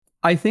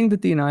I think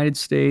that the United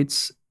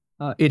States,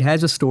 it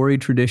has a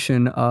storied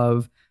tradition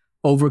of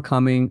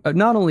overcoming,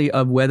 not only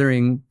of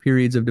weathering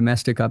periods of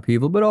domestic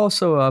upheaval, but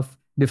also of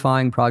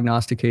defying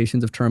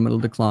prognostications of terminal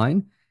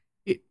decline.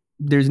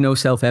 There's no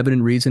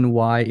self-evident reason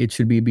why it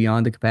should be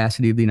beyond the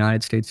capacity of the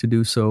United States to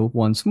do so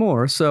once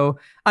more. So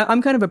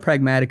I'm kind of a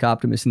pragmatic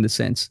optimist in the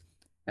sense,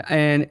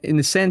 and in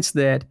the sense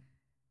that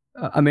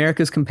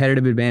America's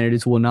competitive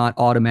advantages will not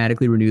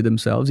automatically renew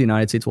themselves. The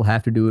United States will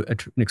have to do an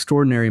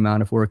extraordinary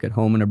amount of work at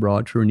home and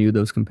abroad to renew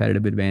those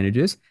competitive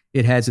advantages.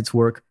 It has its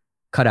work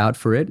cut out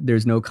for it.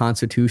 There's no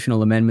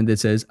constitutional amendment that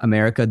says,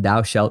 America,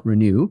 thou shalt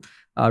renew.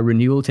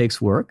 Renewal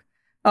takes work.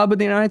 But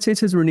the United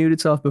States has renewed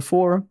itself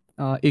before.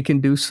 It can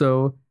do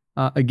so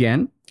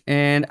again.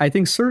 And I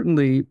think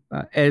certainly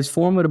as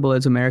formidable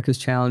as America's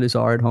challenges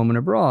are at home and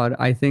abroad,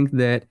 I think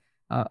that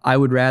I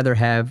would rather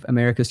have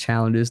America's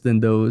challenges than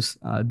those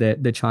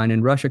that China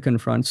and Russia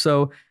confront.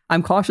 So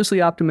I'm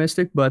cautiously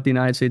optimistic, but the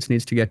United States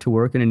needs to get to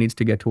work, and it needs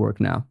to get to work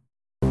now.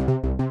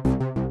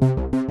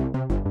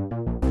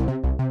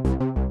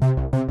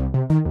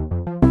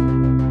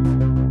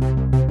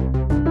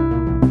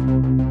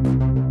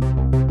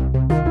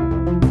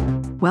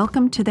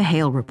 Welcome to the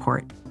Hale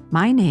Report.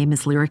 My name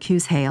is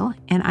Hughes Hale,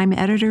 and I'm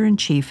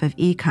editor-in-chief of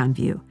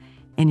EconVue,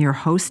 and your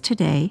host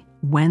today,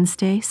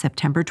 Wednesday,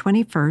 September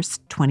 21st,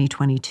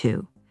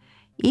 2022.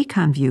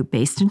 EconVue,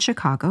 based in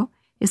Chicago,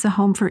 is a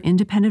home for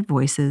independent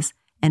voices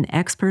and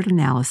expert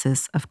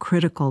analysis of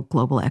critical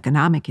global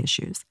economic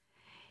issues.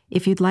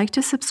 If you'd like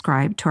to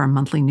subscribe to our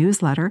monthly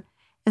newsletter,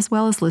 as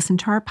well as listen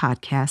to our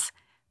podcasts,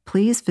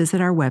 please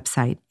visit our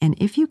website, and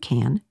if you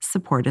can,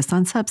 support us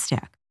on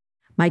Substack.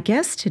 My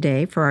guest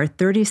today for our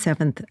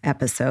 37th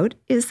episode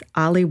is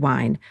Ali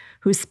Wyne,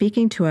 who's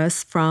speaking to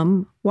us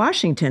from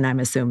Washington, I'm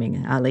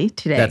assuming, Ali,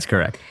 today. That's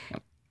correct.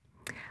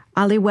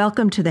 Ali,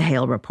 welcome to the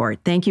Hale Report.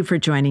 Thank you for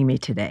joining me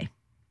today.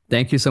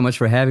 Thank you so much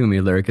for having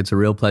me, Lyric. It's a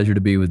real pleasure to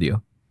be with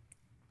you.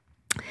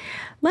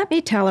 Let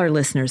me tell our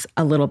listeners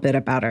a little bit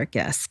about our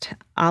guest.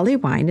 Ali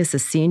Wyne is a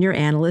senior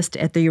analyst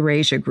at the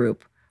Eurasia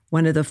Group,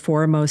 one of the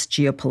foremost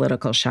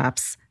geopolitical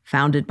shops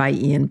founded by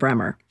Ian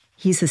Bremmer.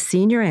 He's a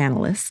senior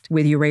analyst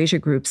with Eurasia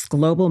Group's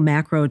global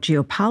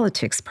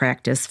macro-geopolitics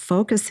practice,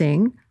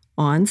 focusing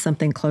on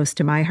something close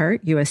to my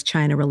heart,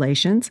 U.S.-China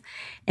relations,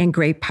 and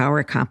great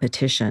power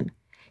competition.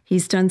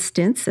 He's done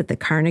stints at the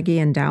Carnegie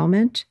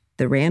Endowment,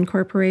 the RAND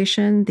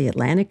Corporation, the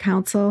Atlantic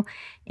Council,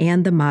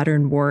 and the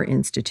Modern War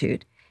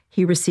Institute.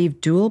 He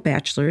received dual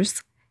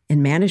bachelors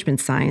in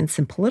management science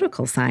and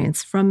political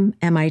science from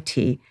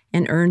MIT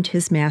and earned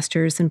his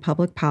master's in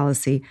public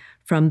policy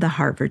from the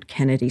Harvard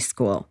Kennedy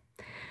School.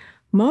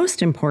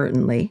 Most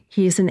importantly,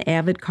 he is an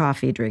avid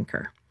coffee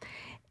drinker.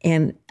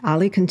 And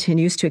Ali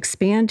continues to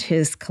expand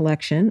his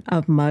collection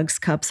of mugs,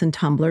 cups, and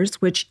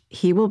tumblers, which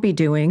he will be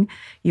doing.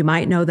 You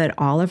might know that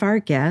all of our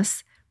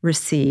guests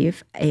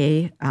receive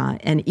an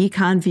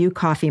EconVue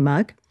coffee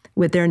mug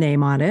with their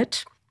name on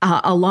it,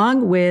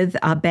 along with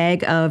a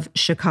bag of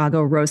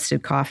Chicago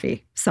roasted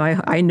coffee. So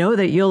I know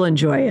that you'll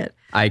enjoy it.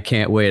 I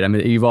can't wait. I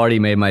mean, you've already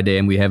made my day,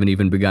 and we haven't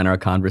even begun our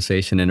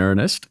conversation in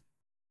earnest.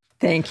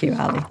 Thank you,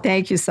 Ali.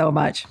 Thank you so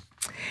much.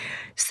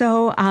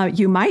 So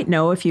you might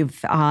know, if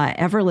you've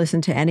ever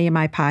listened to any of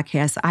my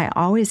podcasts, I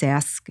always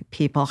ask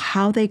people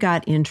how they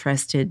got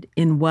interested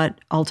in what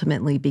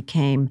ultimately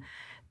became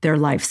their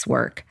life's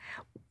work.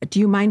 Do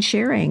you mind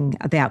sharing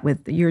that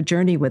with your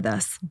journey with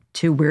us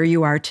to where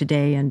you are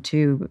today and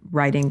to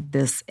writing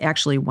this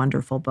actually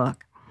wonderful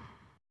book?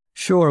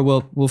 Sure.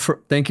 Well,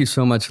 thank you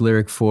so much,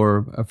 Lyric,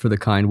 for the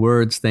kind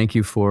words. Thank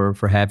you for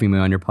having me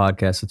on your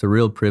podcast. It's a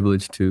real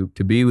privilege to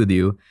be with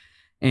you.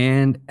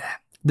 And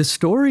the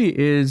story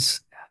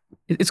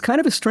it's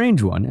kind of a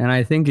strange one. And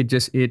I think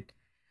it's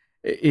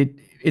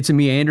a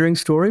meandering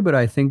story, but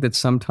I think that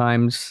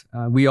sometimes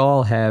we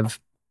all have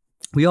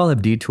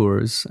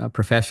detours,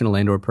 professional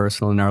and or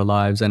personal, in our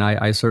lives. And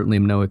I certainly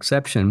am no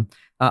exception.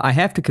 I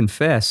have to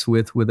confess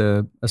with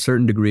a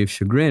certain degree of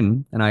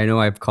chagrin, and I know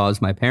I've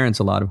caused my parents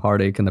a lot of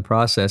heartache in the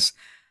process.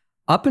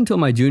 Up until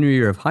my junior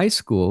year of high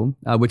school,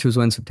 which was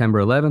when September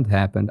 11th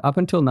happened, up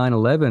until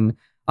 9/11,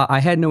 I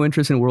had no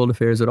interest in world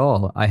affairs at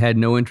all. I had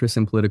no interest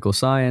in political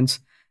science,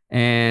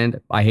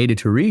 and I hated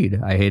to read.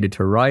 I hated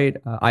to write.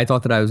 I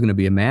thought that I was going to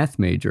be a math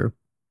major.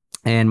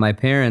 And my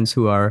parents,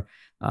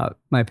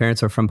 my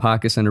parents are from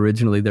Pakistan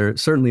originally. They're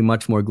certainly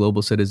much more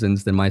global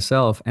citizens than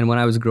myself. And when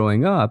I was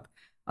growing up,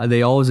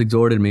 they always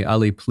exhorted me,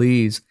 Ali,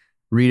 please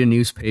read a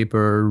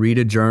newspaper, read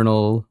a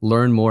journal,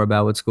 learn more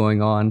about what's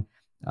going on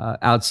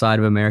outside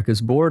of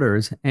America's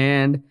borders.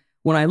 And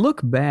when I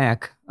look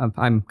back,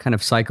 I'm kind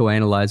of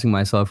psychoanalyzing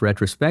myself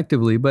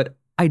retrospectively, but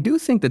I do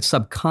think that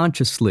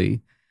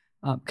subconsciously,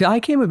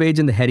 I came of age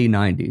in the heady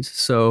 90s,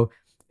 so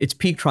it's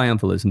peak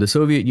triumphalism. The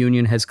Soviet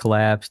Union has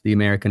collapsed, the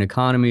American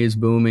economy is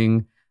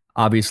booming,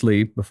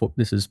 obviously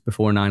this is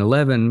before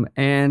 9/11,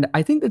 and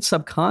I think that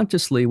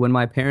subconsciously, when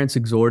my parents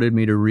exhorted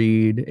me to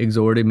read,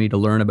 exhorted me to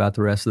learn about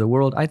the rest of the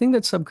world, I think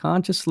that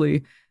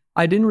subconsciously,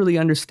 I didn't really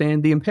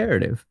understand the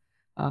imperative.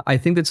 I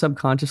think that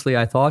subconsciously,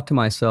 I thought to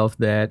myself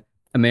that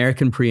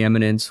American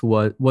preeminence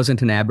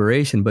wasn't an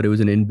aberration, but it was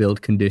an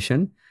inbuilt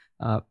condition.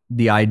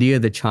 The idea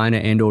that China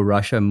and/or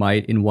Russia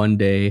might one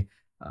day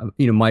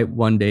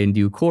in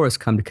due course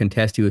come to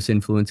contest U.S.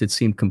 influence, it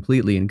seemed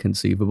completely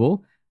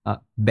inconceivable.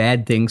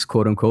 Bad things,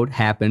 quote unquote,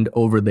 happened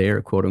over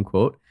there, quote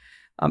unquote.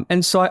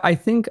 And so I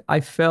think I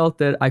felt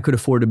that I could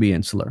afford to be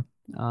insular.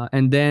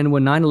 And then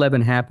when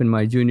 9/11 happened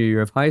my junior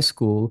year of high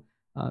school,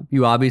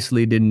 you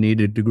obviously didn't need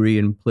a degree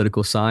in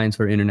political science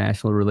or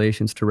international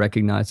relations to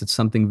recognize that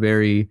something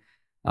very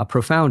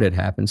profound had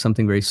happened,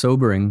 something very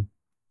sobering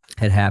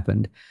had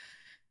happened.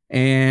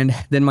 And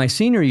then my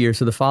senior year,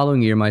 so the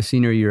following year, my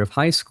senior year of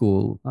high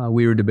school,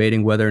 we were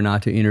debating whether or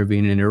not to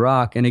intervene in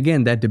Iraq. And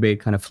again, that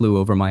debate kind of flew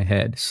over my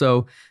head.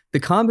 So the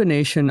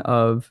combination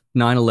of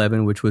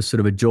 9/11, which was sort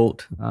of a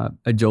jolt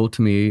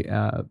to me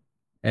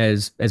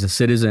as a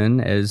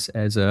citizen, as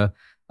a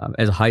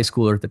high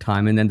schooler at the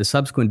time, and then the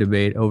subsequent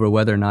debate over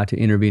whether or not to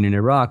intervene in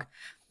Iraq,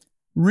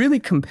 really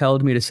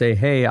compelled me to say,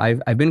 hey,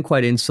 I've been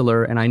quite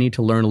insular and I need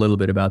to learn a little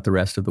bit about the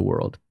rest of the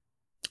world.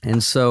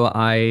 And so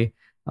I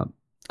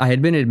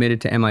had been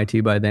admitted to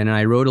MIT by then, and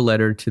I wrote a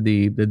letter to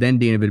the then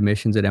Dean of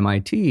Admissions at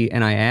MIT,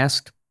 and I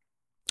asked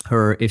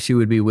her if she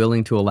would be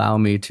willing to allow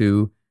me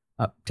to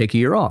take a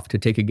year off, to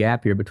take a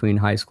gap year between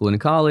high school and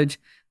college.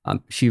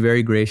 She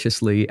very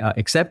graciously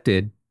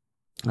accepted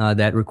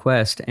that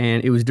request.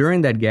 And it was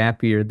during that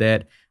gap year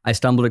that I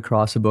stumbled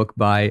across a book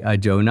by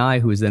Joe Nye,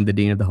 who was then the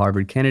dean of the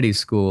Harvard Kennedy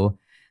School.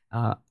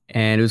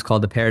 And it was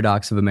called The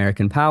Paradox of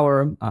American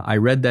Power. I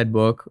read that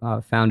book,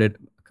 found it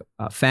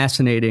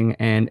fascinating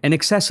and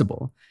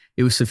accessible.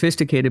 It was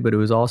sophisticated, but it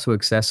was also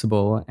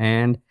accessible.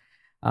 And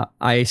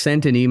I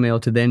sent an email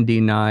to then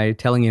Dean Nye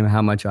telling him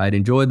how much I had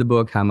enjoyed the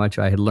book, how much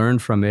I had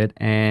learned from it.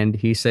 And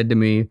he said to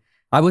me,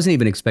 I wasn't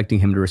even expecting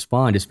him to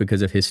respond just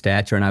because of his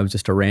stature, and I was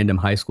just a random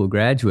high school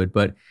graduate.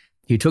 But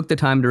he took the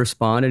time to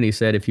respond, and he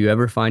said, if you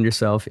ever find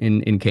yourself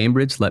in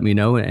Cambridge, let me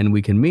know and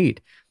we can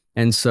meet.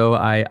 And so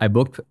I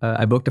booked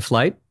a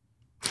flight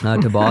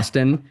to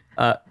Boston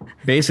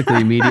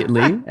basically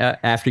immediately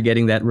after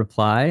getting that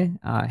reply.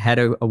 Had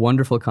a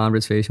wonderful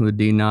conversation with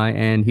Dean Nye,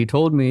 and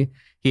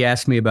he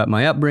asked me about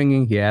my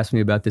upbringing. He asked me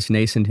about this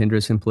nascent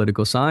interest in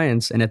political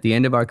science. And at the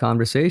end of our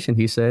conversation,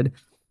 he said,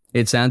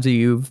 it sounds like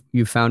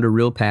you've found a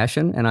real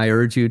passion, and I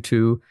urge you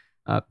to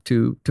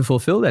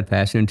fulfill that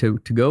passion and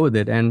to go with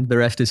it. And the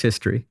rest is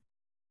history.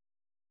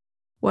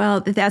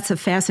 Well, that's a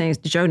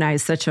fascinating. Joe Nye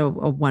is such a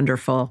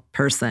wonderful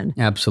person.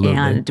 Absolutely.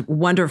 And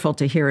wonderful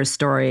to hear a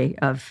story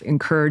of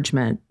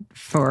encouragement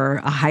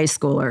for a high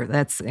schooler.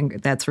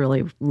 That's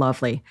really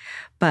lovely.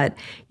 But,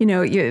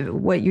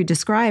 what you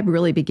describe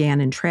really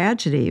began in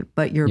tragedy,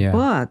 but your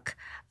book,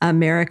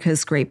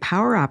 America's Great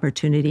Power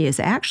Opportunity, is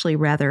actually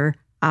rather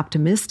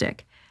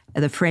optimistic.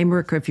 The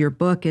framework of your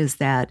book is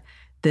that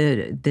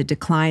the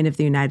decline of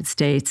the United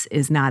States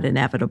is not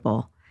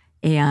inevitable,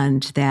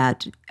 and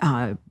that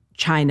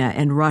China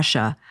and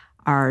Russia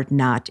are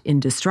not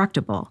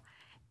indestructible.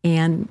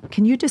 And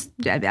can you just,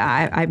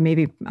 I may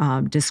be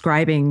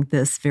describing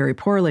this very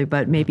poorly,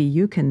 but maybe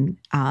you can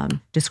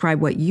describe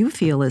what you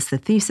feel is the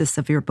thesis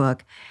of your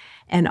book,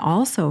 and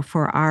also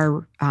for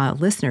our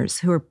listeners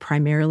who are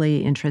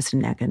primarily interested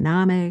in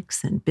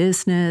economics and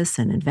business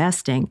and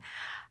investing,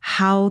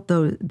 how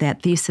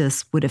that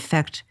thesis would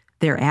affect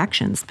their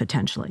actions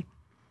potentially.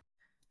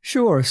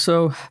 Sure.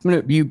 So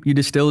you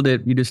distilled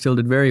it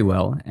very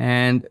well.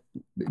 And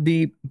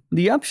the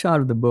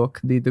upshot of the book,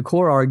 the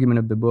core argument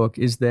of the book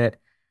is that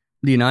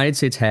the United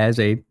States has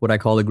what I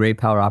call a great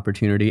power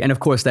opportunity. And of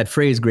course, that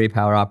phrase great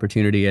power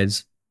opportunity,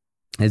 as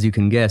you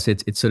can guess,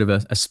 it's sort of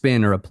a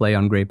spin or a play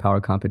on great power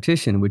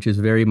competition, which is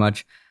very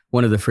much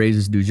one of the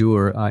phrases du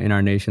jour in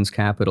our nation's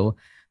capital.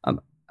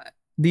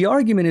 The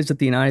argument is that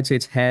the United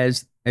States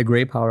has a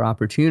great power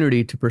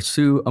opportunity to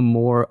pursue a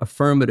more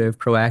affirmative,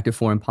 proactive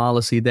foreign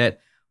policy that,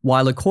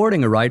 while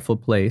according a rightful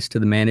place to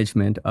the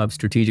management of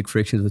strategic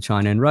frictions with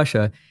China and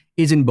Russia,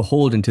 isn't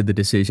beholden to the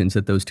decisions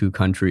that those two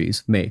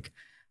countries make.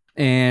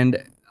 And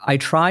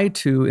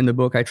in the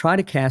book, I try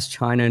to cast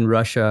China and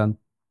Russia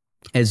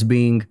as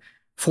being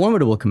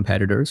formidable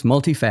competitors,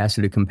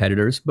 multifaceted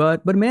competitors,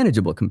 but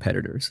manageable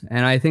competitors.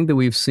 And I think that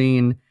we've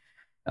seen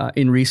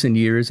in recent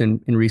years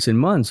and in recent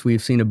months,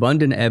 we've seen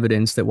abundant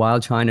evidence that while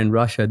China and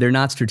Russia, they're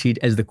not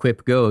strategic, as the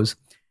quip goes,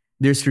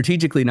 they're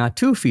strategically not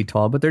 2 feet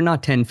tall, but they're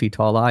not 10 feet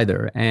tall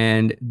either.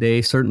 And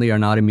they certainly are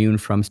not immune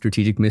from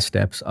strategic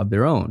missteps of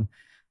their own.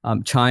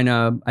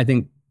 China, I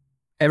think,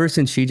 ever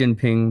since Xi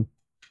Jinping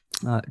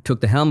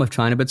took the helm of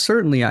China, but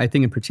certainly I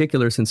think in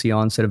particular since the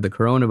onset of the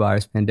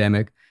coronavirus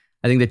pandemic,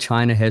 I think that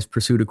China has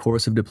pursued a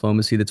course of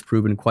diplomacy that's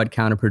proven quite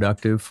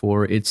counterproductive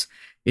for its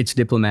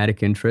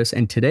diplomatic interests.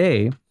 And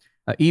today,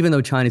 even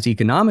though China is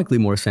economically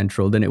more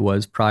central than it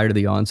was prior to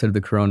the onset of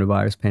the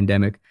coronavirus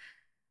pandemic,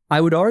 I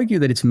would argue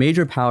that its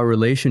major power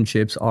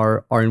relationships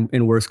are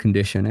in worse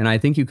condition. And I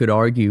think you could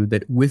argue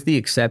that with the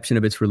exception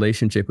of its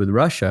relationship with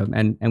Russia,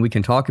 and we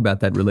can talk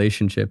about that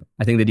relationship,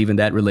 I think that even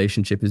that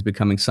relationship is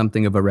becoming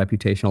something of a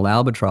reputational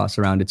albatross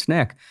around its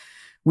neck.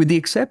 With the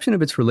exception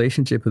of its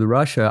relationship with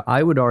Russia,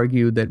 I would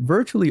argue that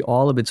virtually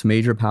all of its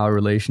major power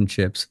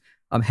relationships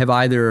have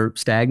either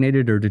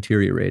stagnated or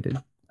deteriorated.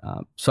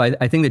 So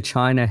I think that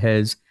China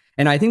has,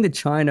 and I think that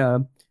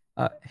China,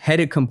 had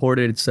it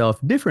comported itself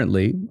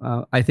differently,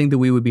 I think that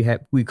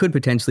we could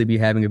potentially be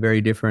having a very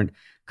different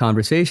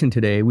conversation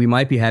today. We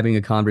might be having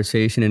a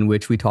conversation in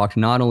which we talked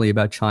not only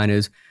about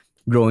China's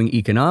growing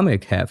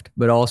economic heft,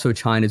 but also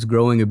China's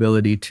growing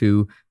ability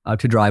to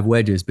drive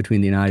wedges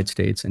between the United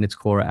States and its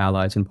core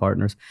allies and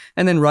partners.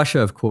 And then Russia,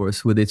 of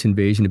course, with its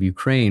invasion of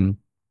Ukraine,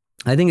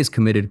 I think has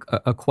committed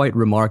a quite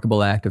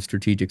remarkable act of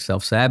strategic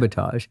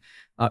self-sabotage.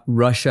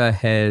 Russia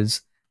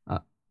has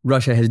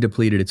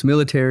depleted its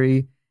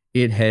military.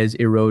 It has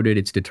eroded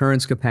its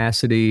deterrence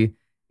capacity.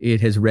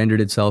 It has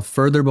rendered itself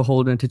further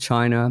beholden to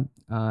China.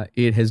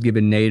 It has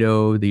given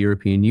NATO, the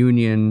European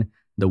Union,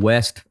 the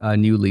West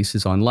new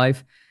leases on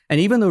life. And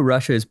even though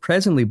Russia is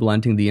presently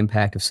blunting the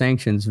impact of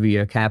sanctions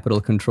via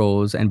capital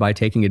controls and by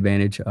taking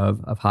advantage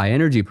of high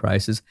energy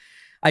prices,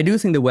 I do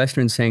think the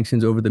Western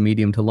sanctions over the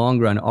medium to long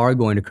run are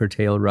going to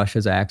curtail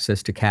Russia's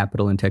access to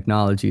capital and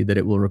technology that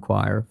it will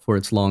require for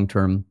its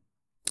long-term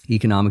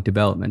economic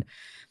development.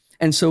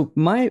 And so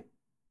my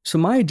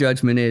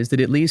judgment is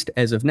that, at least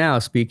as of now,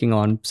 speaking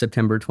on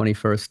September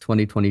 21st,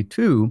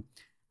 2022,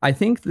 I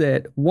think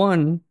that,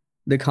 one,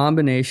 the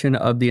combination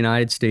of the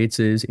United States'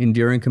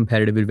 enduring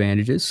competitive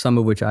advantages, some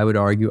of which I would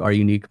argue are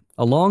unique,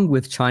 along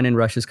with China and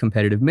Russia's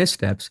competitive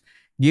missteps,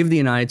 give the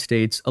United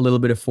States a little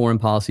bit of foreign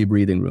policy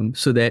breathing room,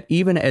 so that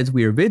even as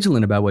we are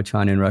vigilant about what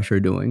China and Russia are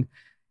doing,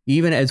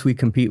 even as we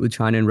compete with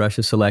China and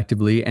Russia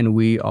selectively, and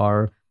we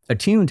are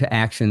attuned to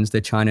actions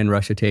that China and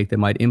Russia take that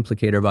might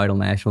implicate our vital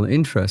national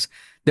interests,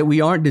 that we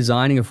aren't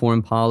designing a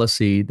foreign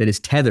policy that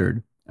is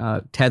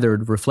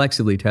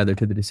reflexively tethered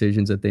to the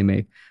decisions that they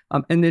make.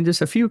 And then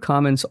just a few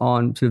comments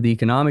on sort of the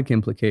economic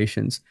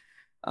implications.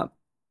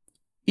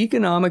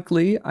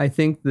 Economically, I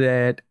think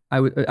that I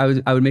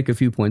would make a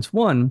few points.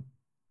 One,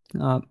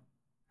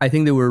 I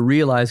think that we're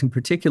realizing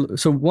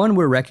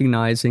we're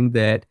recognizing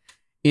that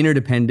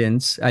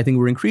interdependence, I think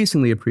we're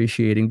increasingly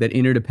appreciating that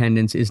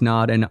interdependence is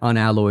not an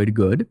unalloyed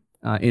good.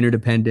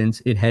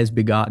 Interdependence, it has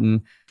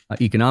begotten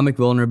economic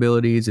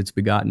vulnerabilities, it's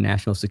begotten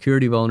national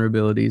security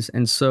vulnerabilities.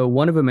 And so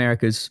one of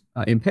America's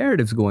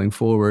imperatives going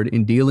forward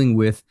in dealing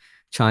with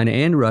China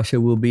and Russia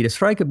will be to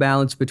strike a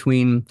balance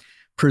between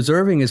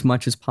preserving as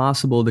much as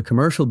possible the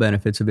commercial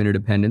benefits of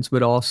interdependence,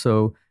 but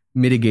also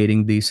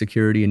mitigating the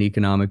security and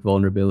economic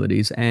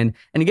vulnerabilities. And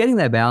getting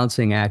that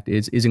balancing act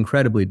is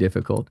incredibly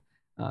difficult.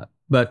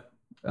 But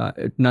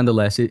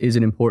nonetheless, it is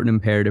an important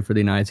imperative for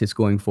the United States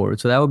going forward.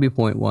 So that would be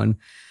point one.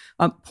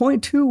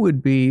 Point two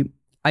would be,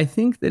 I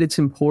think that it's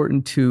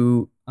important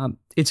to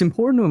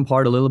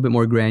impart a little bit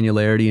more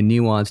granularity and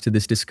nuance to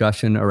this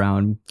discussion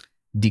around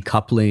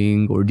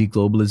decoupling or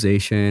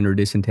deglobalization or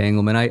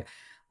disentanglement.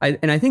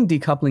 I think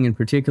decoupling in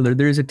particular,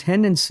 there is a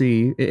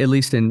tendency, at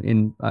least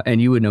in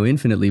and you would know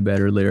infinitely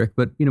better, Lyric,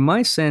 but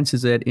my sense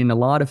is that in a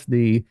lot of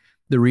the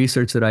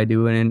research that I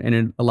do and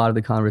in a lot of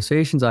the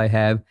conversations I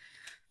have,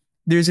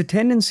 there's a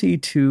tendency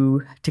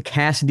to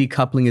cast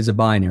decoupling as a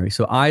binary.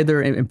 So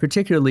either, and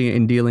particularly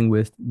in dealing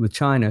with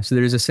China, so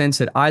there's a sense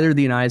that either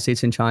the United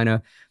States and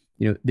China,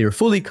 they're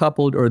fully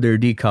coupled or they're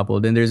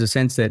decoupled. And there's a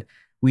sense that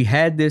we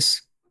had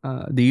this,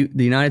 the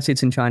United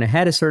States and China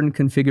had a certain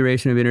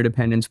configuration of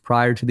interdependence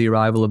prior to the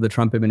arrival of the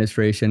Trump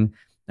administration,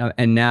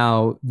 and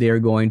now they're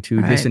going to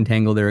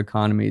disentangle their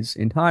economies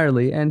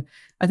entirely. And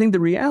I think the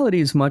reality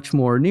is much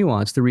more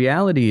nuanced. The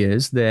reality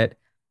is that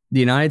the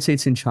United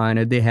States and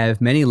China, they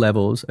have many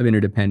levels of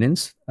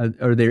interdependence,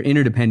 or they're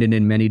interdependent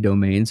in many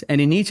domains.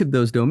 And in each of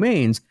those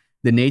domains,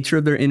 the nature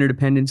of their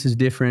interdependence is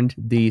different.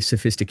 The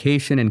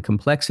sophistication and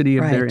complexity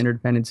of their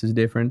interdependence is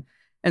different.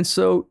 And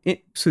so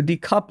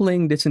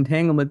decoupling,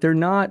 disentanglement, they're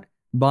not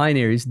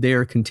binaries,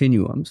 they're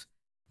continuums.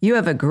 You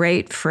have a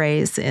great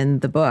phrase in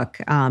the book.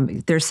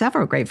 There's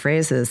several great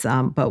phrases,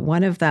 but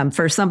one of them,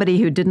 for somebody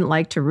who didn't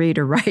like to read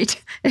or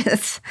write,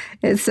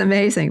 it's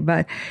amazing.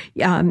 But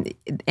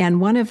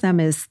and one of them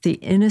is the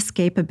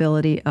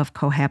inescapability of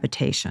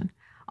cohabitation.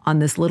 On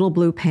this little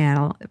blue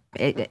panel,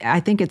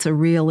 I think it's a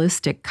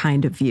realistic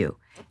kind of view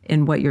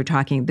in what you're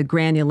talking, the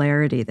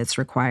granularity that's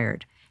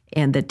required,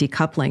 and that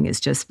decoupling is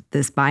just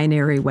this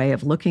binary way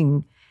of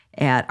looking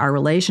at our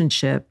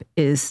relationship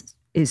is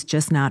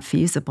just not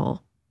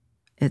feasible.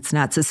 It's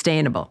not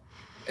sustainable.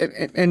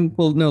 And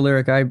well, no,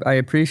 Lyric, I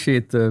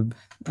appreciate the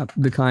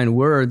kind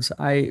words.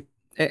 I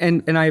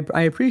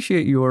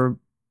appreciate your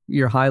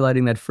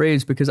highlighting that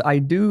phrase, because I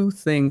do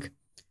think,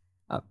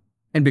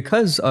 and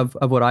because of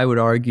what I would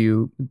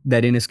argue,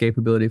 that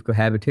inescapability of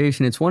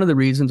cohabitation, it's one of the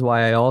reasons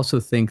why I also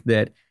think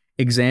that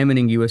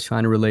examining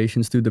U.S.-China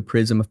relations through the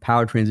prism of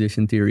power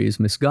transition theory is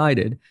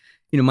misguided.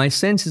 My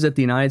sense is that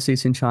the United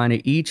States and China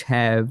each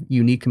have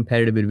unique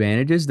competitive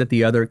advantages that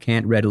the other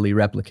can't readily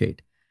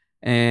replicate.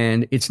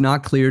 And it's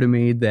not clear to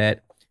me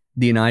that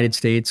the United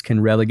States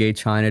can relegate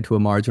China to a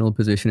marginal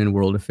position in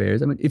world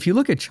affairs. I mean, if you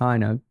look at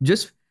China,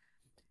 just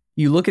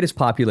you look at its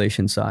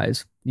population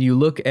size, you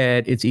look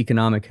at its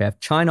economic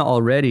heft. China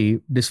already,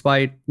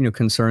 despite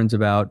concerns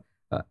about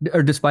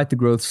or despite the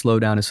growth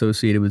slowdown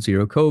associated with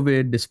zero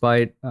COVID,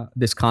 despite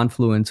this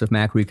confluence of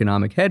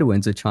macroeconomic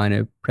headwinds that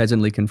China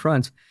presently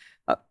confronts,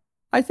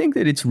 I think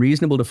that it's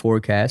reasonable to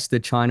forecast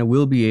that China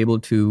will be able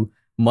to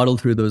muddle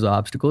through those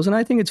obstacles. And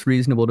I think it's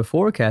reasonable to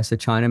forecast that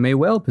China may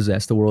well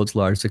possess the world's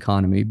largest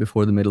economy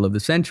before the middle of the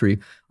century.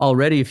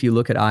 Already, if you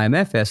look at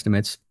IMF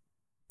estimates,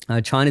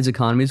 China's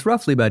economy is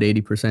roughly about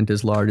 80%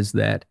 as large as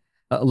that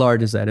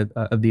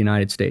of the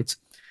United States.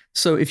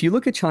 So if you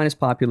look at China's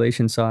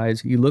population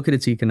size, you look at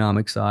its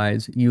economic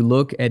size, you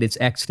look at its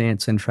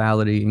extant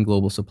centrality in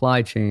global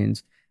supply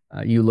chains,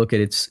 you look at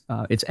its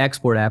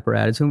export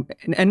apparatus,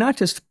 and not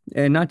just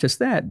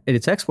that, at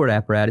its export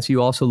apparatus,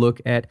 you also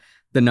look at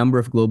the number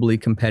of globally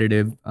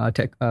competitive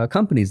tech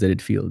companies that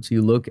it fields.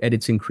 You look at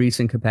its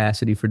increasing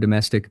capacity for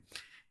domestic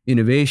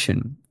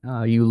innovation.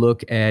 You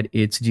look at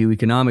its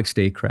geoeconomic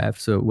statecraft.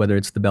 So whether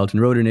it's the Belt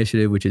and Road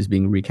Initiative, which is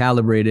being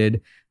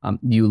recalibrated,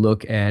 you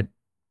look at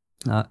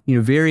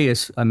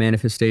various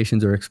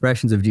manifestations or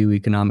expressions of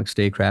geoeconomic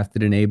statecraft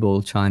that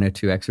enable China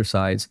to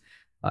exercise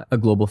a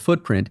global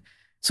footprint.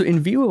 So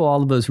in view of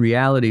all of those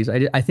realities,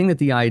 I think that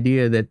the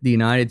idea that the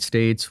United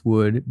States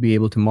would be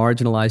able to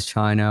marginalize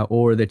China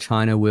or that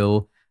China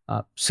will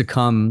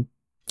succumb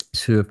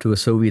to a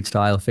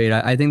Soviet-style fate,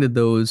 I think that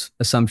those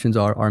assumptions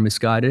are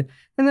misguided.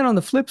 And then on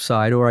the flip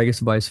side, or I guess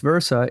vice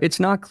versa, it's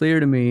not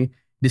clear to me,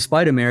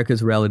 despite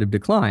America's relative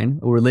decline,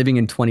 we're living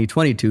in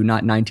 2022,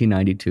 not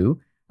 1992,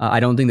 I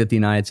don't think that the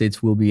United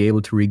States will be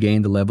able to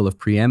regain the level of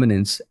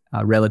preeminence,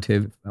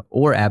 relative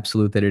or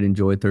absolute, that it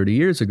enjoyed 30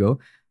 years ago.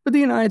 But the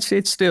United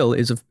States still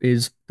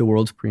is the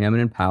world's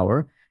preeminent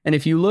power. And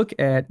if you look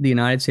at the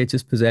United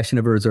States' possession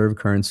of a reserve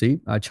currency,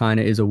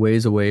 China is a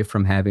ways away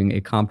from having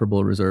a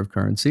comparable reserve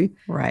currency.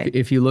 Right.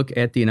 If you look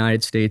at the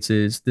United States'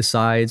 the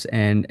size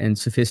and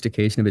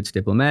sophistication of its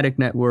diplomatic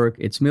network,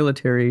 its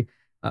military,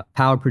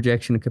 power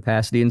projection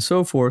capacity, and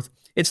so forth,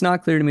 it's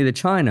not clear to me that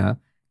China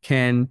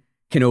can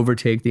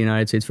overtake the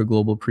United States for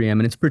global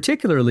preeminence,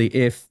 particularly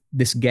if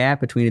this gap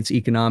between its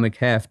economic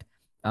heft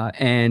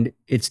and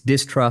its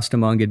distrust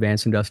among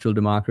advanced industrial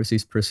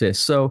democracies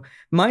persists. So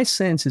my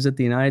sense is that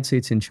the United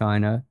States and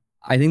China,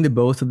 I think that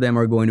both of them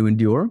are going to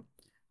endure.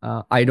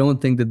 I don't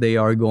think that they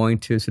are going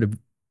to sort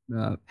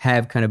of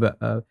have kind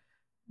of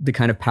the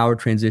kind of power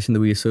transition that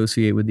we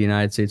associate with the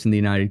United States and the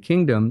United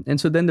Kingdom. And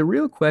so then the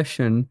real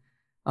question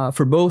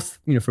for both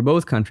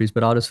countries,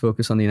 but I'll just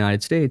focus on the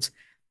United States.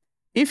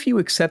 If you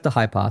accept the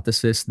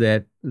hypothesis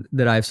that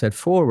I've set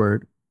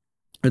forward,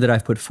 or that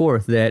I've put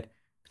forth, that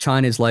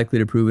China is likely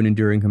to prove an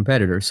enduring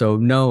competitor. So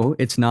no,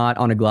 it's not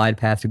on a glide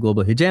path to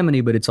global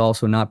hegemony, but it's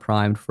also not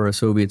primed for a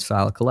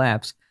Soviet-style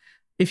collapse.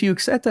 If you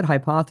accept that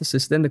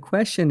hypothesis, then the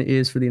question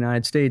is for the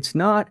United States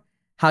not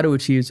how to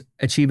achieve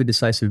a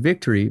decisive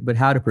victory, but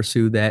how to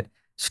pursue that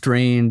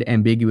strained,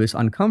 ambiguous,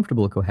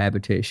 uncomfortable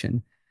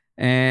cohabitation.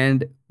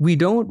 And we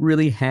don't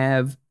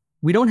have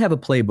a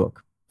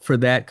playbook for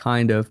that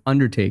kind of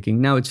undertaking.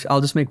 Now,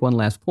 I'll just make one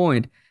last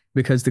point,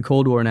 because the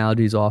Cold War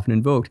analogy is often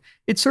invoked.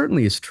 It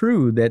certainly is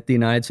true that the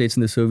United States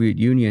and the Soviet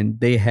Union,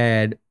 they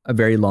had a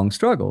very long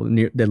struggle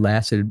that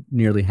lasted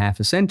nearly half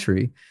a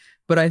century.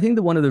 But I think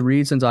that one of the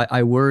reasons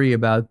I worry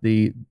about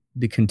the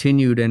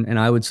continued and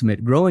I would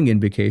submit growing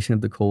invocation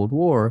of the Cold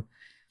War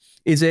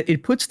is that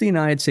it puts the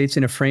United States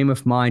in a frame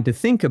of mind to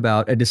think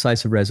about a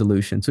decisive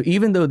resolution. So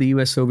even though the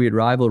U.S.-Soviet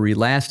rivalry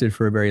lasted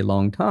for a very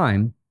long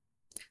time,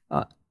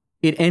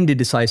 it ended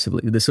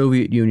decisively. The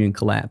Soviet Union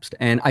collapsed.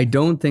 And I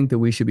don't think that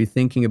we should be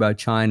thinking about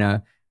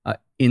China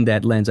in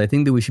that lens. I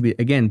think that we should be,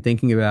 again,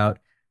 thinking about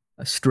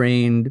a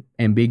strained,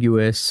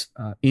 ambiguous,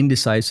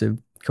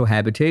 indecisive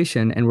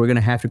cohabitation, and we're going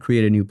to have to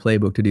create a new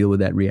playbook to deal with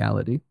that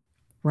reality.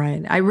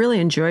 Right. I really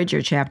enjoyed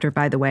your chapter,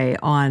 by the way,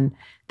 on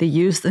the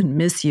use and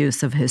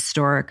misuse of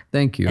historic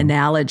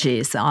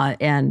analogies,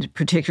 and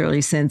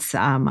particularly since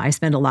I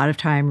spent a lot of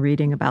time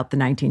reading about the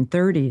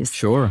 1930s.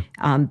 Sure.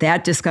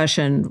 That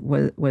discussion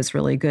was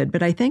really good.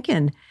 But I think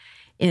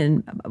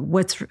in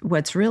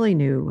what's really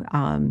new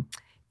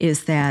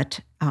is that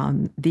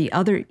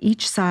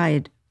each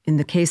side, in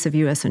the case of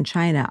U.S. and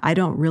China, I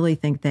don't really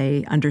think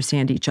they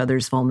understand each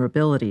other's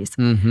vulnerabilities.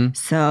 Mm-hmm.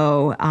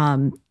 So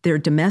there are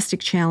domestic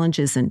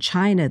challenges in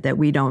China that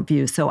we don't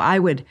view. So I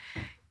would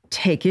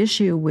take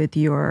issue with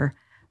your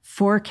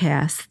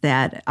forecast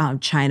that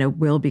China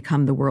will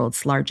become the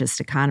world's largest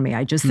economy.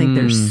 I just think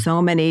there's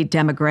so many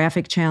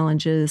demographic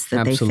challenges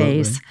that they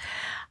face.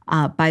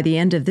 By the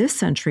end of this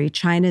century,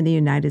 China and the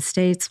United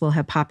States will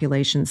have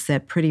populations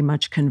that pretty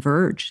much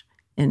converge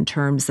in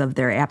terms of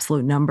their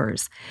absolute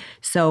numbers.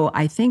 So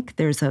I think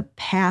there's a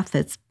path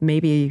that's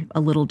maybe a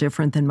little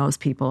different than most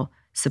people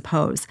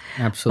suppose.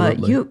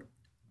 Absolutely.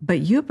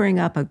 But you bring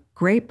up a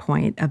great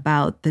point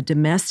about the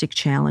domestic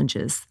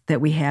challenges that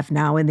we have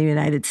now in the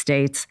United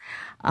States.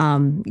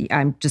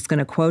 I'm just going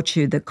to quote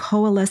you: "The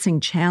coalescing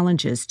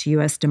challenges to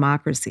U.S.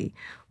 democracy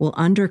will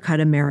undercut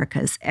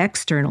America's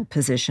external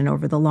position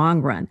over the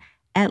long run,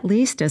 at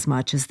least as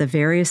much as the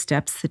various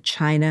steps that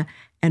China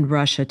and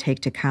Russia take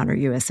to counter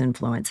U.S.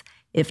 influence,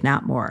 if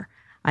not more?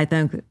 I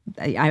think,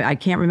 I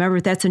can't remember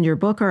if that's in your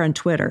book or on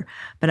Twitter,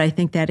 but I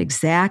think that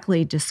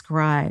exactly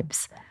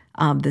describes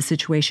the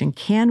situation.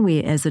 Can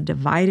we, as a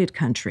divided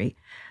country,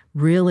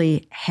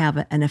 really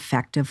have an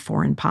effective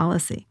foreign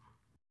policy?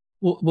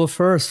 Well,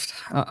 first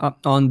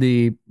on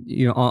the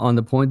on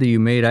the point that you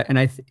made,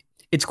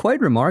 it's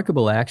quite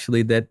remarkable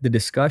actually that the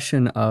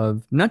discussion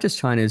of not just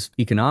China's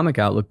economic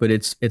outlook, but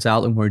its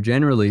outlook more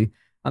generally,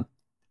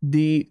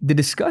 the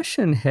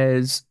discussion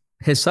has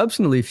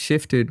substantially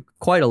shifted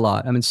quite a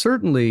lot. I mean,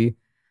 certainly,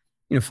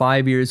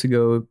 5 years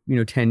ago,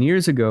 10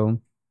 years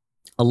ago,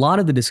 a lot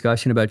of the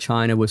discussion about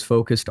China was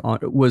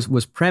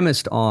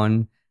premised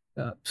on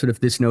sort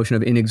of this notion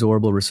of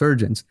inexorable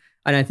resurgence.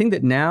 And I think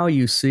that now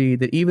you see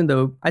that even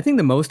though I think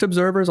the most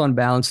observers on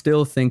balance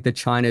still think that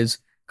China's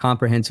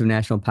comprehensive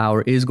national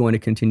power is going to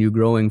continue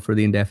growing for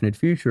the indefinite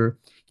future,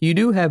 you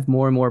do have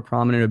more and more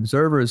prominent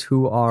observers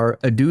who are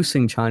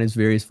adducing China's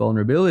various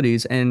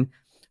vulnerabilities and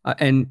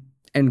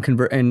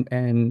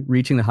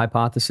reaching the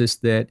hypothesis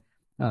that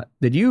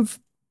you've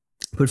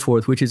put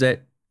forth, which is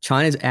that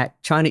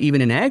China,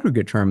 even in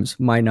aggregate terms,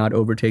 might not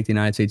overtake the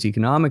United States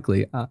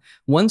economically.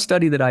 One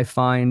study that I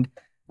find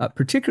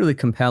particularly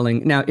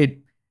compelling. Now,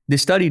 the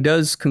study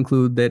does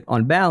conclude that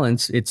on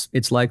balance,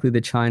 it's likely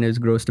that China's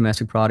gross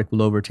domestic product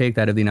will overtake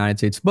that of the United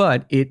States,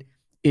 but it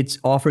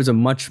offers a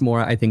much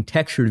more, I think,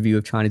 textured view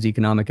of China's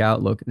economic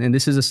outlook. And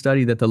this is a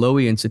study that the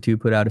Lowy Institute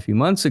put out a few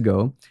months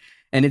ago.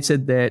 And it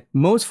said that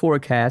most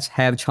forecasts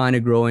have China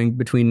growing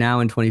between now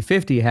and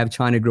 2050, have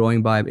China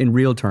growing by, in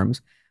real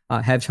terms,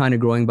 have China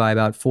growing by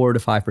about 4 to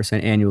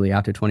 5% annually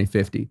out to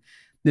 2050.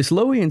 This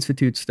Lowy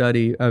Institute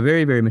study, a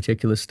very, very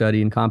meticulous study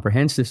and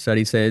comprehensive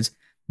study, says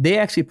they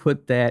actually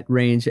put that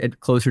range at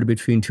closer to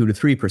between 2 to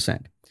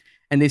 3%.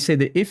 And they say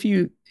that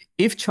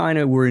if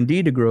China were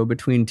indeed to grow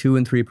between 2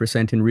 and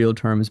 3% in real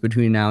terms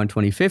between now and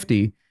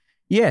 2050,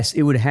 yes,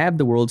 it would have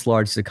the world's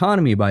largest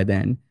economy by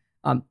then.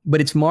 But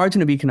its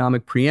margin of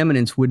economic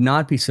preeminence would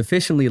not be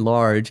sufficiently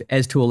large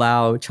as to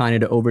allow China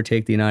to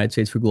overtake the United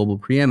States for global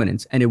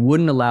preeminence. And it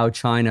wouldn't allow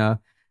China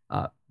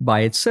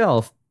by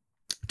itself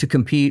to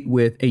compete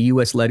with a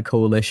U.S.-led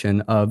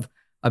coalition of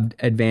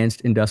advanced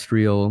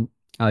industrial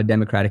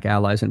democratic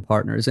allies and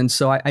partners. And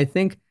so I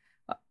think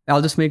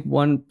I'll just make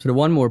one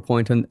more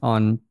point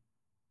or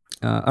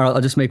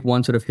I'll just make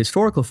one sort of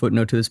historical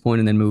footnote to this point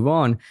and then move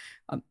on.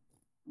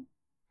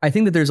 I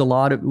think that there's a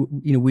lot of,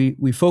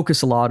 we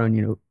focus a lot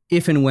on,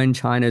 if and when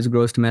China's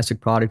gross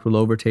domestic product will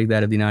overtake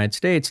that of the United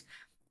States.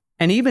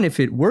 And even if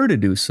it were to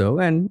do so,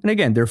 and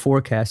again, there are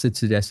forecasts that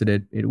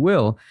suggested it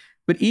will,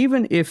 but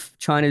even if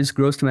China's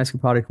gross domestic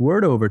product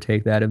were to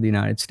overtake that of the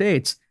United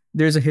States,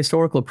 there's a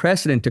historical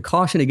precedent to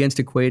caution against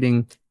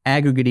equating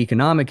aggregate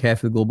economic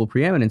heft with global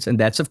preeminence. And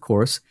that's, of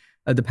course,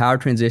 the power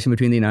transition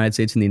between the United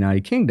States and the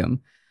United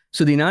Kingdom.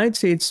 So the United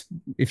States,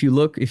 if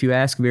you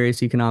ask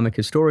various economic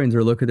historians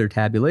or look at their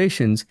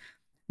tabulations,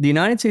 the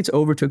United States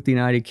overtook the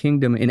United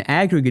Kingdom in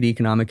aggregate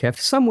economic heft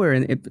at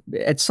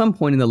some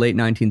point in the late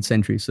 19th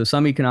century. So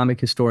some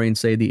economic historians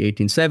say the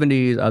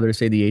 1870s, others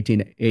say the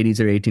 1880s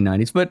or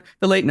 1890s, but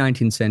the late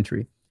 19th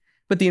century.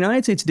 But the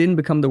United States didn't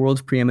become the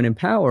world's preeminent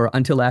power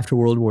until after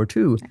World War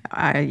II.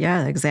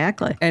 Yeah,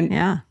 exactly.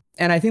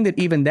 And I think that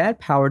even that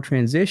power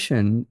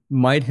transition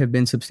might have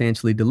been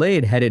substantially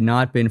delayed had it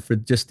not been for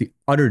just the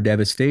utter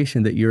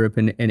devastation that Europe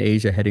and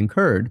Asia had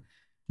incurred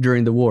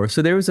during the war.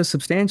 So there was a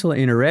substantial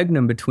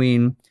interregnum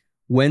between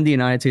when the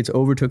United States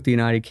overtook the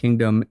United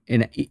Kingdom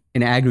in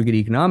aggregate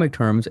economic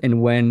terms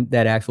and when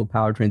that actual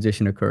power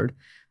transition occurred.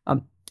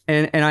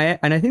 And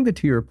I think that,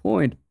 to your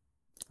point,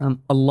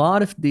 a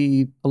lot of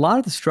the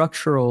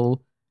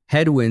structural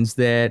headwinds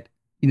that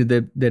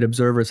that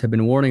observers have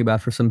been warning about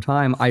for some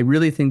time, I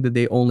really think that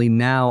they only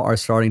now are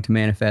starting to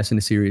manifest in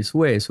a serious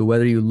way. So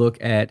whether you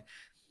look at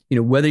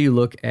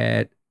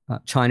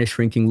China's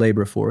shrinking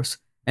labor force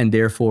and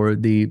therefore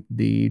the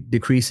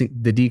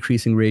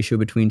decreasing ratio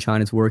between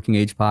China's working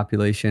age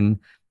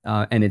population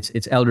and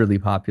its elderly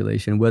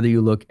population, whether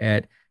you look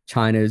at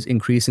China's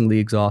increasingly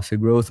exhausted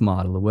growth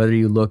model, or whether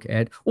you look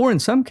at, or in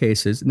some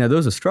cases, now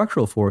those are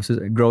structural forces,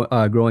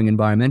 growing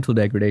environmental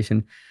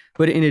degradation,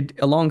 but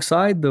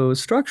alongside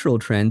those structural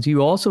trends, you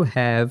also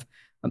have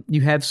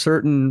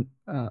certain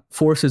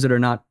forces that are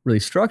not really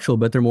structural,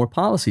 but they're more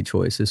policy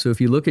choices. So if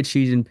you look at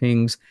Xi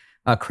Jinping's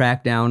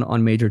crackdown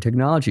on major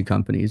technology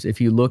companies, if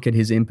you look at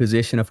his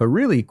imposition of a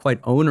really quite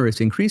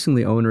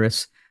increasingly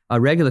onerous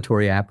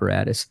regulatory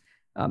apparatus,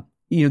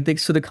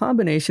 so the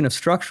combination of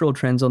structural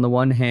trends on the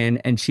one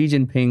hand and Xi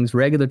Jinping's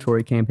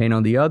regulatory campaign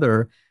on the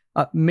other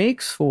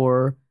makes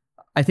for,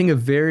 I think,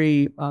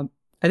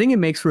 it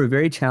makes for a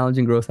very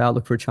challenging growth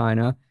outlook for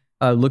China,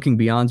 looking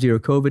beyond zero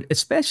COVID,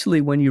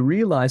 especially when you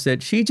realize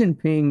that Xi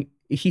Jinping,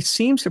 he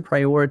seems to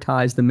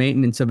prioritize the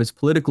maintenance of his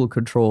political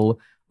control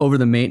over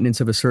the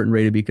maintenance of a certain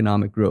rate of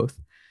economic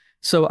growth.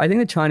 So I think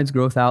that China's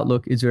growth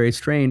outlook is very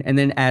strained. And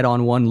then add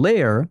on one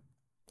layer,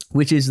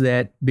 which is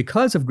that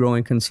because of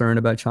growing concern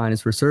about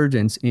China's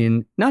resurgence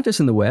in not just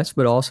in the West,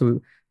 but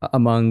also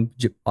among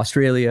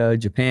Australia,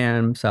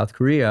 Japan, South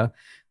Korea,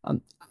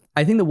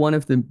 I think that one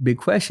of the big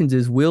questions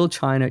is, will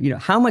China,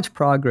 how much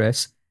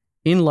progress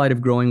in light of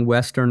growing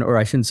Western, or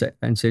I shouldn't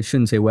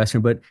say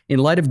Western, but in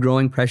light of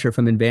growing pressure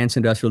from advanced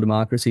industrial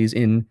democracies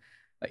in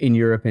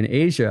Europe and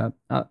Asia,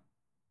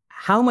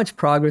 how much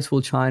progress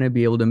will China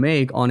be able to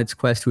make on its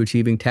quest to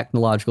achieving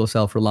technological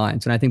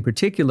self-reliance? And I think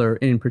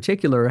in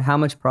particular, how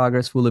much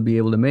progress will it be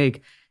able to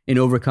make in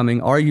overcoming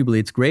arguably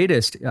its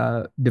greatest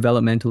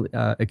developmental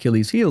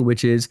Achilles heel,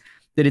 which is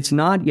that it's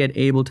not yet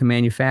able to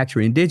manufacture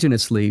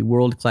indigenously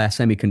world-class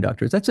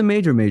semiconductors. That's a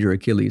major, major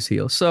Achilles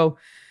heel. So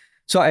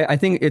I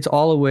think it's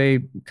all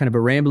kind of a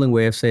rambling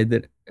way of saying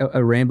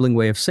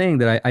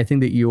that. I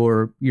think that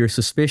your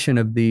suspicion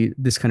of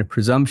this kind of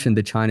presumption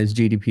that China's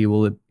GDP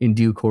will in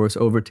due course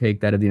overtake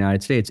that of the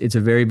United States, it's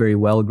a very, very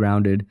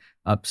well-grounded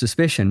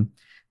suspicion.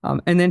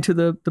 And then to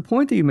the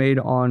point that you made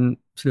on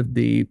sort of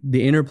the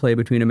interplay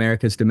between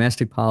America's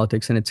domestic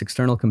politics and its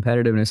external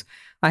competitiveness,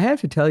 I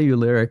have to tell you,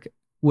 Lyric,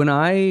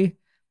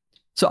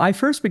 So I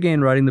first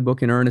began writing the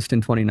book in earnest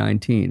in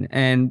 2019,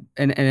 and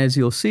as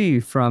you'll see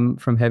from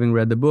having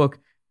read the book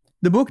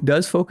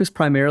does focus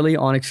primarily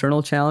on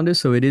external challenges.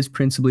 So it is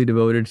principally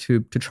devoted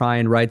to try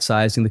and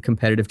right-sizing the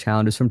competitive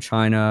challenges from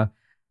China,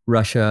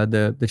 Russia,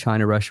 the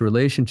China-Russia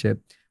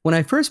relationship. When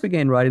I first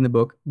began writing the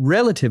book,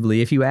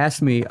 relatively, if you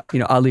asked me,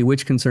 Ali,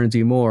 which concerns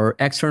you more,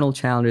 external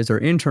challenges or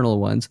internal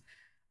ones,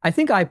 I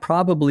think I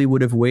probably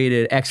would have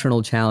weighted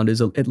external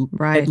challenges at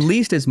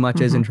least as much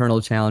as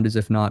internal challenges,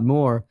 if not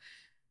more.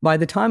 By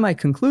the time I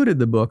concluded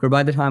the book, or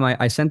by the time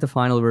I sent the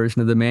final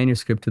version of the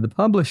manuscript to the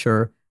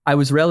publisher, I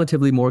was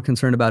relatively more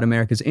concerned about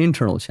America's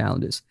internal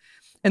challenges.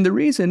 And the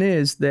reason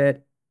is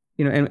that,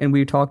 and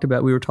we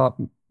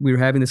were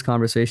having this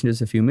conversation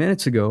just a few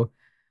minutes ago.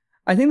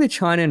 I think that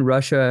China and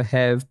Russia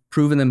have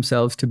proven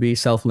themselves to be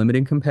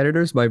self-limiting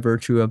competitors by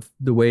virtue of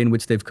the way in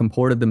which they've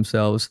comported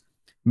themselves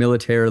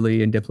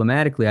militarily and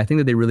diplomatically. I think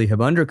that they really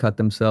have undercut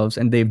themselves,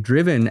 and they've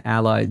driven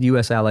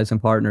U.S. allies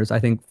and partners, I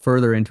think,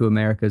 further into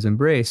America's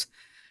embrace.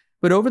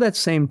 But over that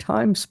same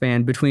time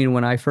span between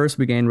when I first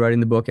began writing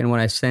the book and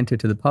when I sent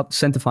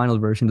the final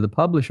version to the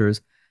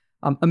publishers,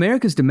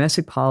 America's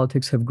domestic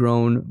politics have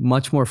grown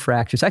much more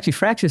fractious. Actually,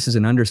 fractious is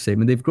an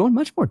understatement. They've grown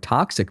much more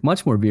toxic,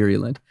 much more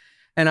virulent.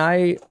 And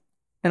I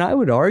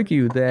would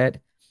argue that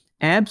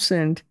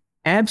absent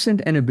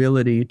an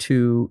ability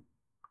to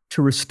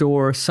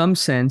restore some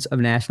sense of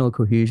national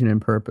cohesion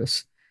and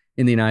purpose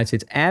in the United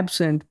States,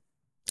 absent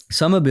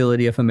some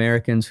ability of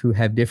Americans who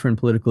have different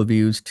political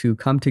views to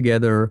come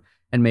together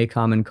and make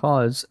common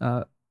cause,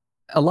 a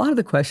lot of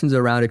the questions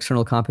around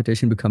external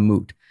competition become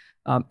moot.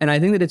 And I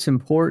think that it's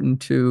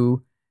important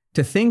to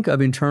think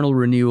of internal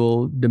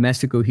renewal,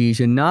 domestic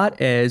cohesion,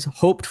 not as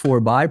hoped for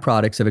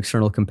byproducts of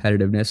external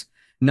competitiveness,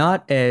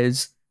 not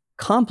as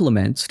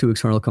complements to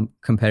external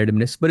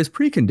competitiveness, but as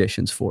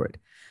preconditions for it.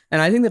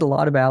 And I think that a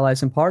lot of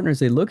allies and partners,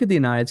 they look at the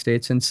United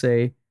States and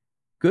say,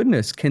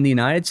 goodness, can the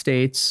United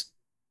States,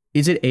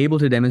 is it able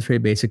to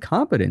demonstrate basic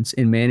competence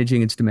in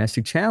managing its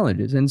domestic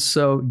challenges? And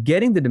so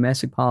getting the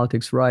domestic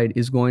politics right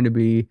is going to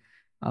be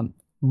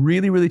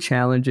really, really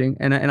challenging.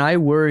 And I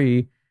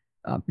worry,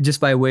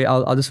 just by way,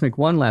 I'll just make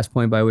one last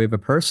point by way of a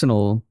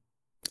personal,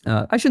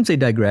 I shouldn't say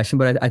digression,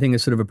 but I think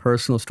it's sort of a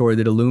personal story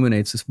that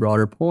illuminates this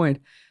broader point.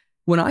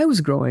 When I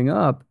was growing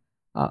up,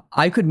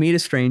 I could meet a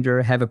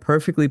stranger, have a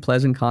perfectly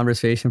pleasant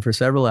conversation for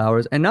several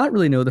hours, and not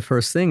really know the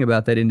first thing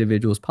about that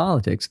individual's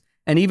politics.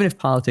 And even if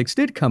politics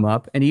did come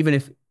up, and even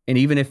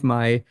if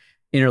my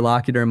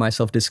interlocutor and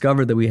myself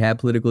discovered that we had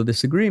political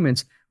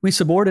disagreements, we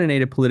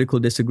subordinated political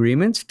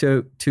disagreements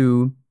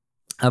to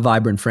a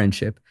vibrant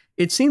friendship.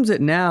 It seems that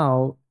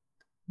now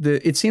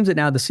the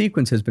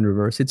sequence has been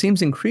reversed. It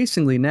seems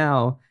increasingly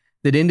now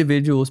that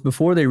individuals,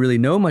 before they really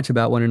know much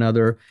about one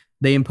another,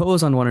 they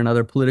impose on one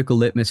another political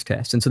litmus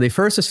tests. And so they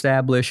first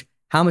establish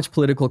how much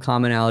political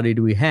commonality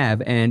do we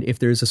have, and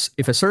if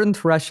a certain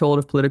threshold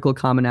of political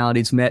commonality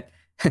is met,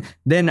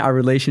 then our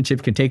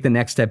relationship can take the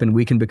next step and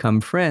we can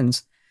become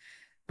friends.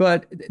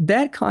 But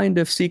that kind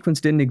of sequence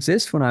didn't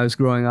exist when I was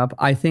growing up.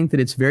 I think that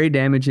it's very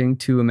damaging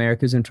to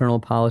America's internal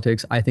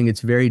politics. I think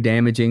it's very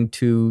damaging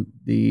to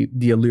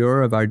the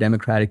allure of our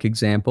democratic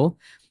example.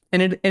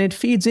 And it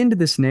feeds into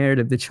this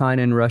narrative that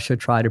China and Russia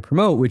try to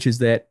promote, which is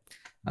that,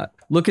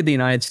 look at the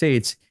United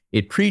States.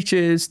 It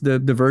preaches the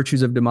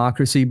virtues of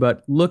democracy,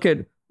 but look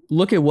at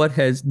what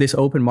has this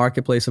open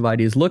marketplace of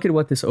ideas. Look at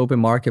what this open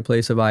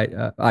marketplace of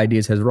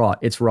ideas has wrought.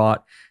 It's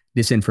wrought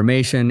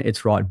disinformation,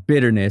 it's wrought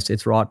bitterness,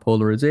 it's wrought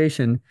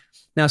polarization.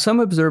 Now, some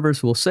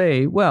observers will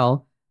say,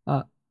 well,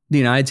 the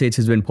United States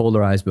has been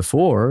polarized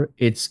before.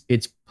 Its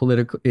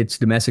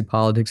domestic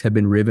politics have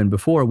been riven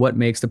before. What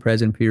makes the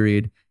present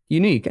period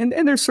unique? And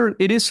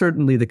it is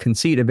certainly the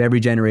conceit of every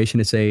generation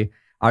to say,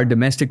 our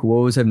domestic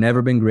woes have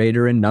never been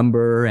greater in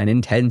number and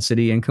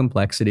intensity and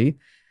complexity.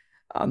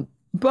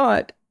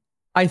 But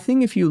I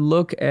think if you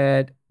look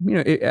at,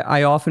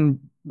 I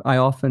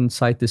often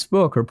cite this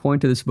book or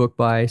point to this book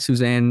by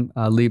Suzanne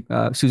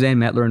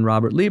Mettler and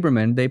Robert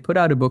Lieberman. They put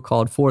out a book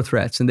called Four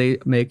Threats, and they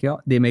make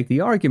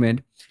the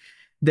argument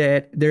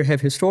that there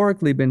have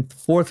historically been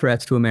four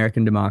threats to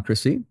American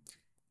democracy.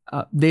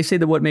 they say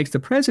that what makes the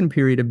present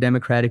period of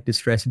democratic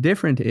distress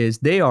different is,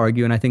 they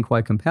argue, and I think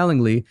quite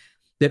compellingly,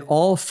 that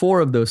all four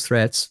of those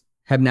threats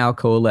have now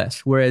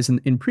coalesced, whereas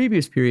in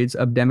previous periods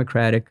of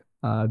democratic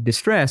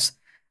distress,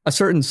 a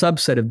certain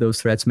subset of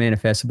those threats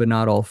manifested, but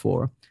not all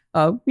four.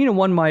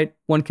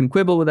 One can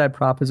quibble with that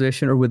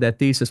proposition or with that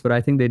thesis, but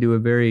I think they do a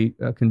very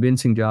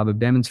convincing job of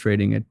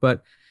demonstrating it.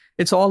 But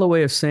it's all a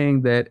way of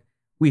saying that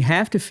we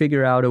have to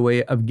figure out a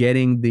way of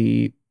getting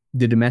the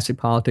domestic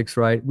politics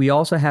right. We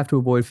also have to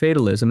avoid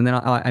fatalism, and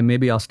then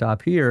maybe I'll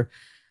stop here.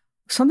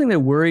 Something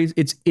that worries,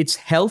 it's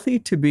healthy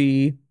to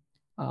be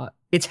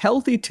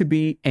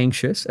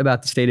anxious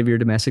about the state of your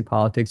domestic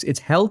politics. It's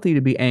healthy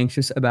to be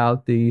anxious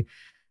about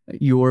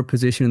your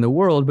position in the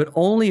world, but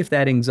only if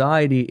that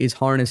anxiety is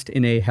harnessed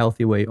in a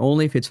healthy way,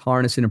 only if it's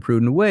harnessed in a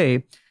prudent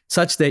way,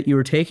 such that you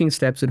are taking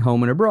steps at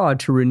home and abroad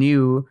to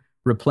renew,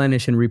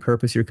 replenish, and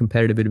repurpose your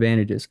competitive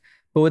advantages.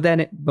 But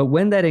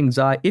when that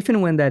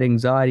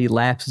anxiety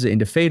lapses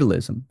into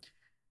fatalism,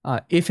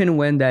 if and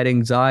when that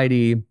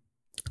anxiety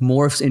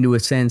morphs into a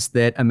sense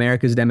that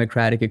America's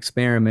democratic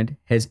experiment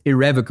has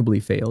irrevocably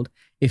failed,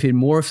 if it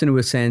morphs into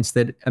a sense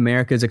that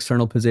America's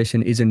external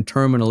position is in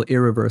terminal,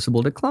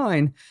 irreversible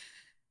decline,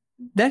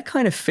 that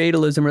kind of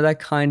fatalism or that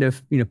kind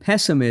of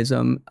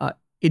pessimism,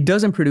 it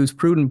doesn't produce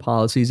prudent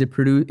policies.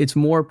 It's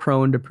more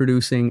prone to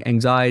producing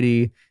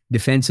anxiety,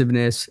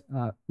 defensiveness,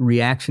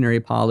 reactionary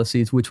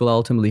policies, which will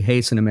ultimately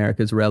hasten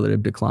America's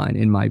relative decline,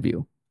 in my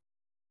view.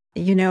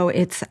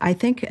 I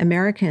think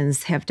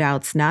Americans have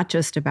doubts not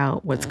just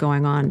about what's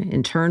going on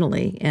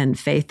internally and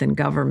faith in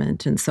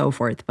government and so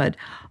forth, but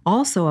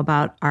also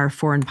about our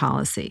foreign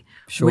policy,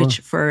 Sure. which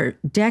for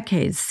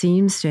decades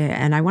seems to,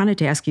 and I wanted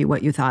to ask you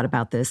what you thought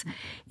about this,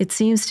 it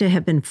seems to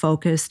have been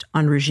focused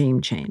on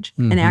regime change.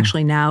 Mm-hmm. And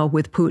actually now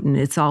with Putin,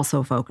 it's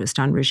also focused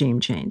on regime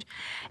change.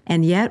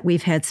 And yet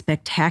we've had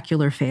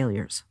spectacular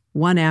failures,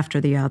 one after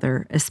the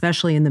other,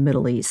 especially in the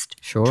Middle East,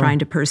 Sure. trying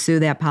to pursue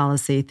that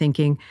policy,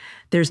 thinking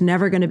there's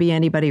never going to be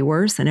anybody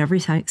worse, and every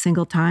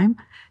single time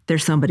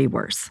there's somebody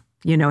worse.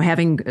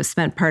 Having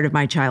spent part of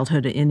my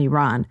childhood in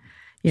Iran,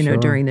 Sure.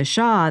 during the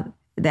Shah,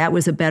 that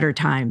was a better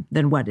time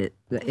than what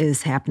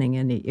is happening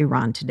in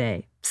Iran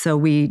today. So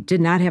we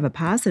did not have a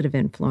positive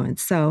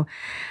influence. So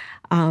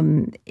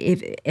and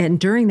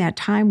during that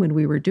time when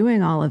we were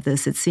doing all of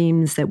this, it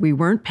seems that we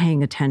weren't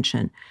paying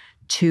attention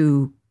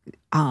to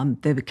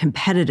the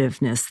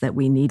competitiveness that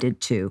we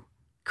needed to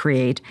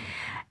create.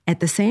 At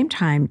the same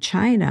time,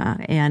 China,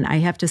 and I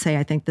have to say,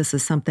 I think this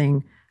is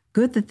something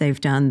good that they've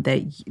done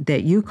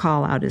that you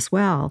call out as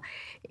well,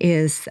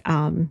 is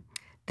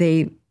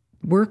they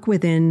work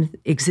within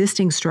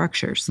existing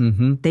structures.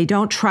 Mm-hmm. They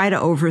don't try to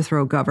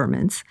overthrow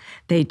governments.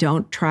 They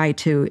don't try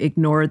to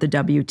ignore the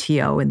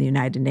WTO and the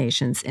United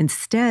Nations.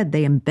 Instead,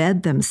 they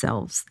embed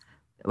themselves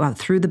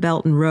through the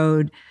Belt and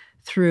Road,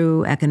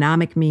 through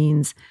economic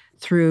means,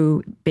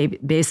 through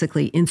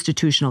basically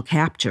institutional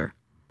capture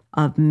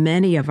of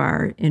many of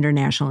our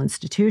international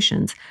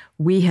institutions.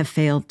 We have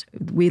failed.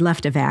 We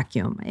left a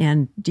vacuum.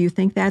 And do you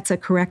think that's a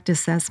correct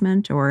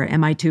assessment, or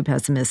am I too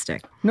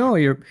pessimistic? No,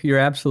 you're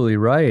absolutely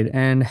right.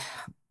 And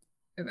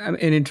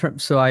in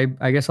terms, so I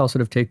guess I'll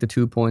sort of take the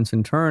 2 points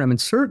in turn. I mean,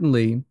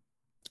 certainly,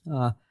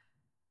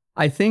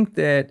 I think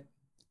that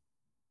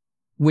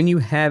when you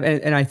have,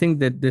 and I think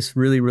that this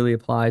really, really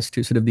applies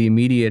to sort of the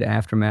immediate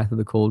aftermath of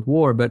the Cold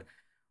War, but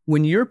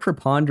when your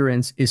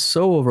preponderance is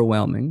so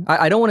overwhelming,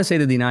 I don't want to say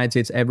that the United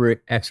States ever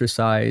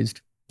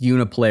exercised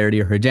unipolarity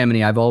or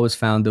hegemony. I've always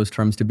found those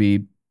terms to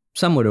be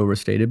somewhat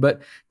overstated.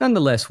 But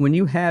nonetheless, when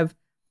you have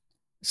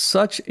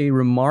such a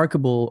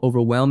remarkable,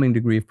 overwhelming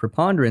degree of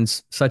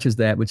preponderance, such as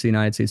that which the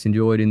United States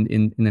enjoyed in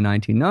the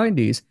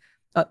 1990s,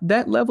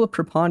 that level of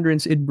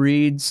preponderance, it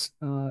breeds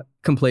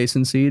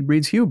complacency, it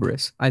breeds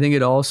hubris. I think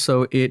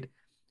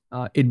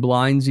it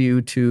blinds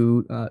you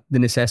to the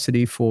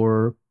necessity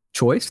for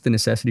choice, the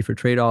necessity for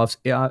trade-offs.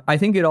 I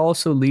think it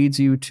also leads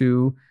you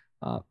to,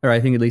 or I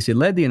think at least it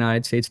led the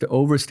United States to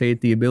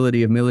overstate the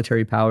ability of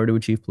military power to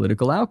achieve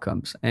political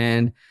outcomes.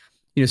 And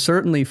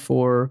certainly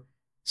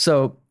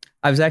so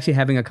I was actually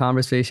having a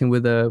conversation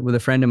with a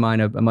friend of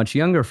mine, a much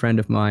younger friend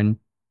of mine,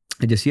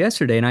 just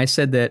yesterday, and I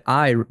said that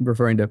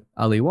referring to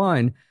Ali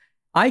Wyne,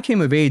 I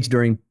came of age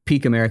during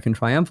peak American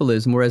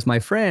triumphalism, whereas my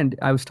friend,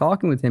 I was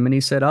talking with him, and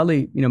he said,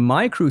 Ali,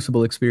 my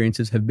crucible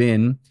experiences have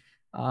been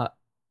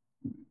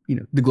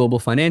the global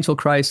financial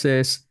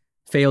crisis,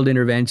 failed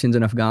interventions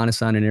in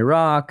Afghanistan and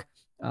Iraq,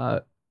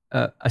 a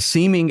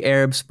seeming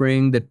Arab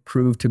Spring that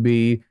proved to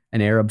be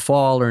an Arab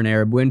fall or an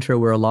Arab winter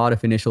where a lot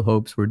of initial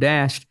hopes were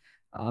dashed,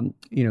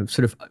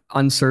 sort of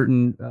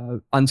uncertain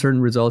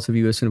results of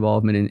U.S.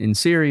 involvement in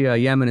Syria,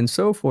 Yemen, and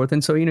so forth.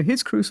 And so,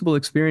 his crucible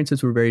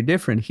experiences were very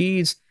different.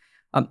 His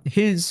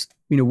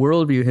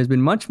worldview has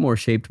been much more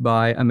shaped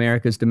by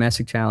America's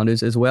domestic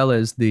challenges as well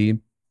as the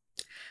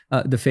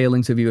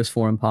failings of U.S.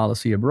 foreign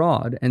policy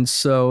abroad. And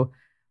so,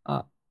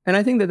 and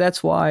I think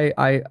that's why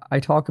I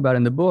talk about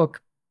in the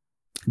book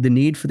the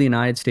need for the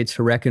United States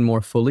to reckon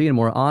more fully and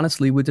more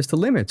honestly with just the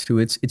limits to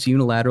its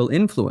unilateral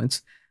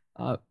influence.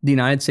 The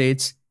United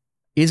States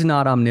is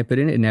not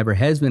omnipotent. It never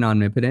has been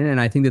omnipotent.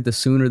 And I think that the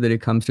sooner that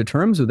it comes to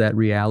terms with that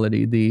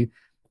reality, the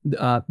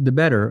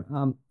better.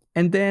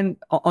 And then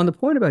on the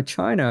point about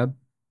China,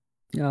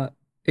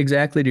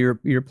 exactly to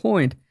your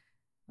point,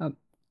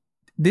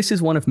 this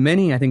is one of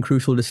many, I think,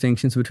 crucial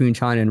distinctions between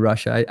China and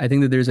Russia. I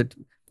think that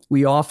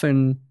we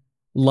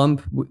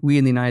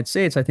in the United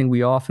States, I think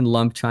we often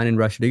lump China and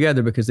Russia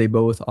together because they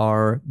both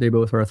are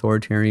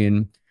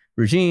authoritarian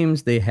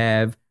regimes. They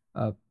have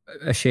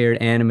a shared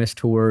animus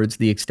towards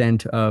the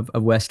extent of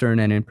Western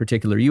and in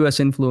particular U.S.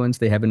 influence.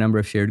 They have a number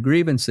of shared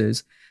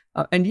grievances.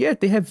 And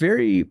yet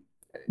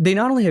they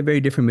not only have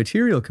very different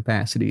material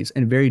capacities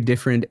and very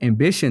different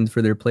ambitions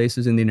for their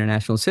places in the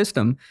international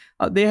system,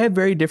 they have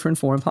very different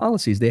foreign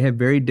policies. They have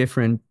very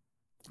different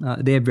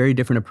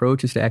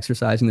approaches to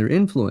exercising their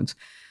influence.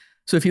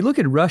 So if you look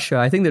at Russia,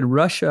 I think that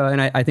Russia,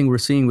 and I think we're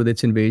seeing with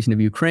its invasion of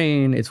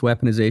Ukraine, its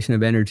weaponization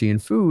of energy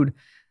and food,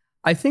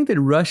 I think that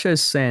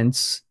Russia's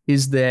sense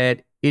is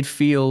that it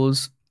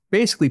feels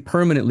basically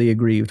permanently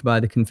aggrieved by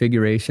the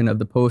configuration of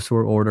the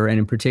post-war order, and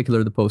in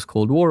particular the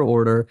post-Cold War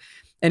order.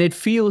 And it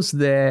feels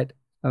that,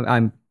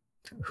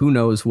 who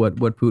knows what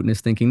Putin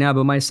is thinking now,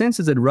 but my sense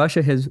is that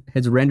Russia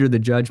has rendered the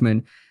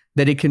judgment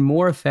that it can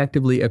more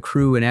effectively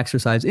accrue and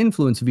exercise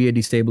influence via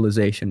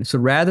destabilization. So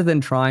rather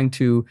than trying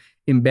to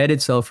embed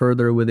itself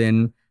further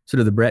within sort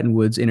of the Bretton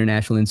Woods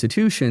international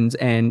institutions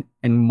and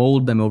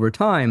mold them over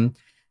time,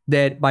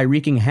 that by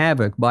wreaking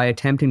havoc, by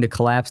attempting to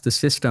collapse the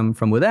system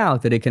from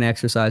without, that it can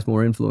exercise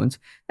more influence.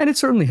 And it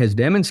certainly has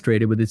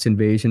demonstrated with its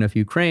invasion of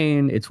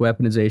Ukraine, its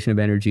weaponization of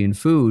energy and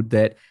food,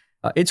 that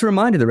it's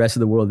reminded the rest of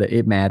the world that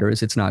it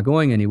matters, it's not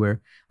going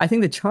anywhere. I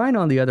think that China,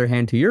 on the other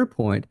hand, to your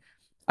point,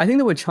 I think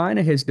that what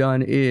China has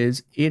done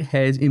is it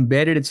has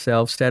embedded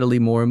itself steadily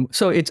more.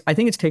 So I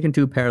think it's taken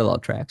two parallel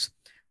tracks.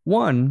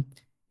 One,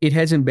 it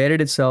has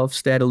embedded itself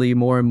steadily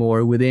more and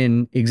more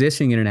within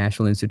existing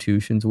international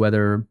institutions,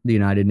 whether the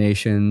United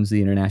Nations,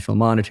 the International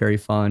Monetary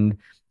Fund,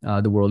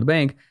 the World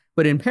Bank.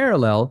 But in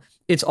parallel,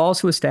 it's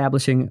also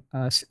establishing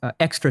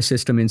extra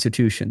system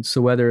institutions.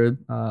 So whether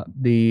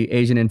the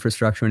Asian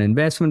Infrastructure and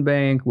Investment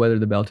Bank, whether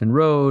the Belt and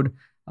Road,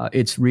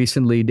 it's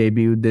recently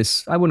debuted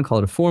this, I wouldn't call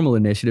it a formal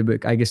initiative,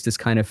 but I guess this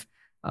kind of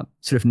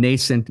sort of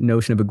nascent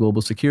notion of a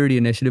global security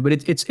initiative, but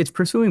it's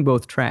pursuing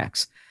both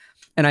tracks.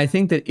 And I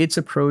think that its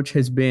approach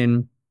has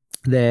been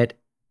that,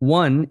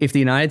 one, if the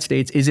United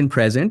States isn't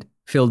present,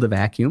 fill the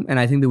vacuum. And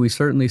I think that we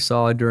certainly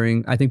saw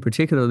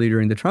particularly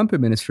during the Trump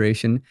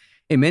administration,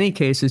 in many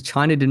cases,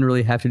 China didn't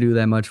really have to do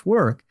that much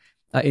work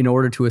in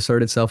order to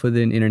assert itself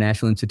within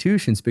international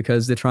institutions,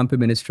 because the Trump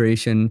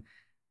administration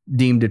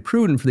deemed it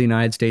prudent for the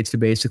United States to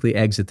basically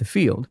exit the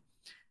field.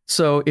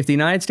 So if the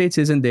United States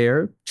isn't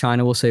there,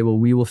 China will say, well,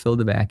 we will fill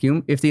the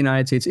vacuum. If the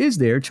United States is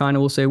there, China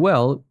will say,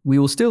 well,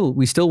 we still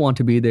want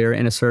to be there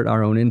and assert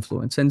our own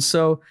influence.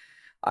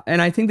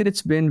 And I think that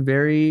it's been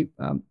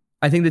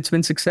I think that's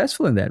been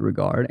successful in that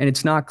regard. And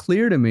it's not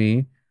clear to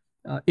me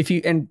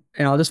and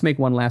I'll just make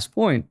one last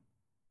point.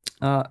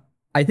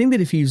 I think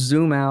that if you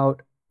zoom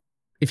out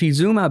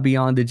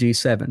beyond the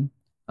G7,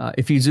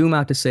 if you zoom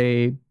out to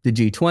say the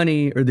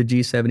G20 or the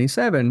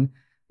G77,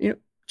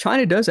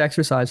 China does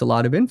exercise a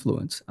lot of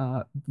influence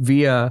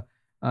via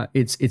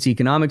its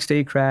economic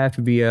statecraft,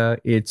 via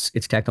its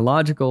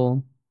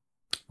technological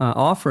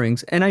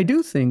offerings. And I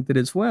do think that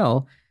as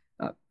well,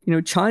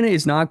 China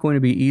is not going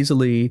to be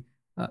easily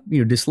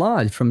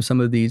dislodged from some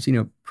of these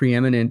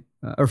preeminent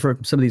or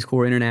from some of these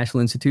core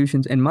international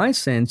institutions. And my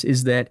sense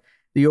is that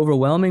the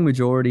overwhelming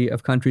majority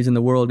of countries in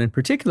the world, and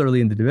particularly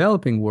in the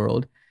developing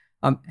world,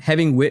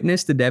 having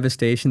witnessed the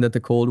devastation that the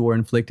Cold War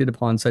inflicted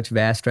upon such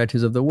vast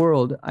stretches of the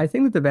world, I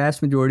think that the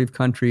vast majority of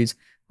countries,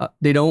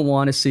 they don't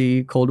want to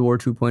see Cold War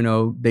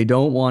 2.0. They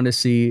don't want to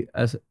see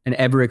an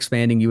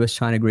ever-expanding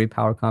U.S.-China great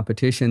power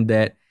competition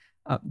that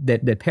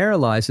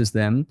paralyzes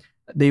them.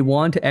 They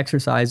want to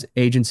exercise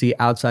agency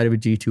outside of a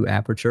G2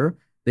 aperture.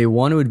 They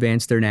want to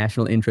advance their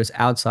national interests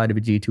outside of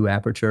a G2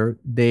 aperture.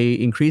 They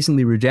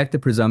increasingly reject the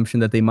presumption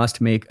that they must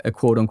make a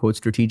quote-unquote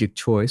strategic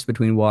choice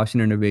between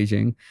Washington and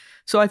Beijing.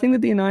 So I think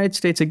that the United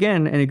States,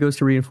 again, and it goes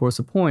to reinforce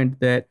the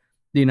point that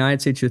the United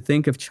States should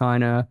think of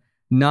China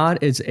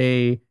not as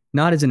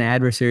an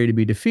adversary to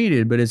be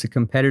defeated, but as a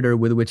competitor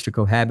with which to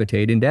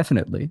cohabitate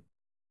indefinitely.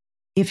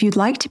 If you'd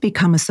like to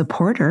become a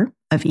supporter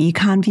of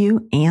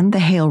EconVue and the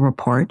Hale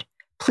Report,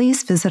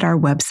 please visit our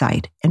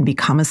website and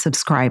become a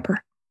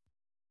subscriber.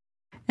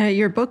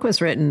 Your book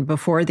was written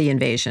before the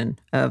invasion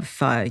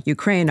of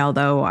Ukraine,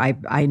 although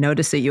I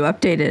noticed that you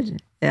updated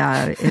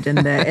it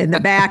in the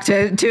back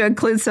to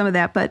include some of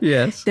that. But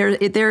yes,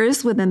 there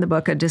is within the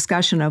book a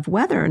discussion of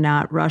whether or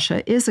not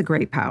Russia is a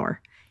great power.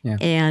 Yeah.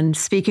 And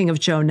speaking of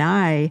Joe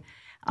Nye,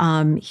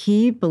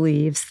 he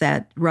believes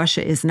that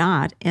Russia is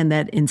not, and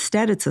that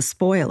instead it's a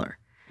spoiler.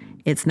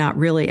 It's not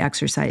really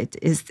exercised.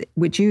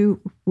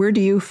 Where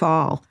do you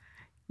fall?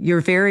 You're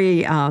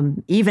very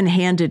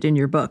even-handed in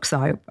your book,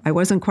 so I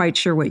wasn't quite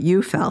sure what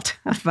you felt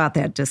about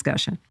that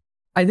discussion.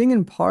 I think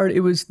in part it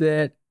was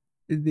that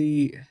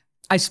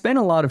I spent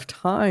a lot of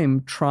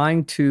time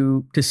trying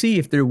to see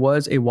if there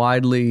was a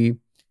widely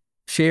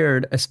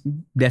shared a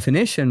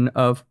definition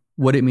of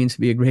what it means to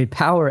be a great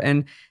power.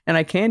 And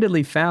I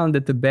candidly found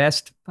that the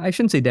best, I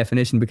shouldn't say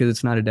definition because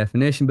it's not a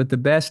definition, but the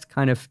best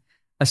kind of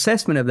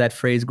assessment of that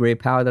phrase great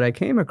power that I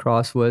came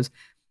across was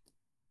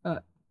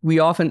we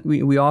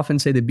often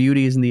say the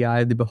beauty is in the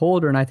eye of the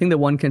beholder. And I think that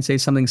one can say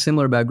something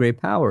similar about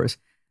great powers.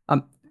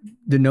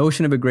 The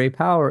notion of a great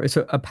power is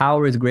a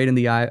power is great in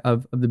the eye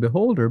of the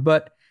beholder.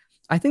 But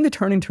I think that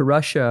turning to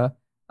Russia,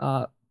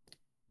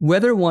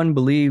 whether one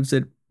believes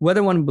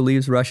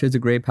Russia is a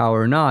great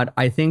power or not,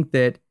 I think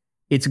that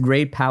its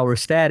great power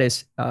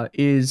status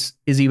is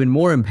even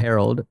more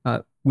imperiled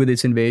with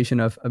its invasion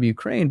of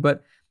Ukraine.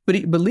 But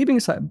leaving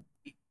aside,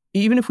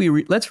 even if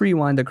let's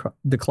rewind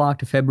the clock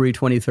to February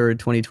 23rd,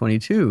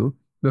 2022,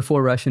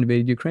 before Russia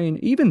invaded Ukraine.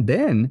 Even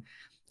then,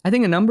 I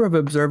think a number of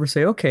observers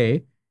say,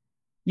 okay,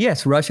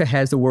 yes, Russia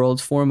has the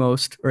world's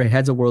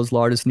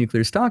largest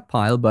nuclear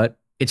stockpile, but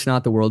it's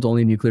not the world's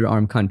only nuclear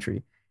armed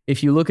country.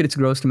 If you look at its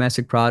gross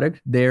domestic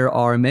product, there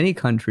are many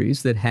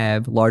countries that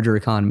have larger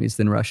economies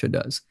than Russia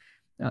does.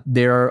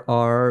 There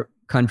are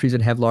countries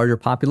that have larger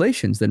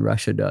populations than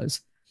Russia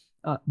does.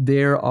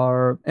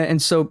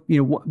 And so,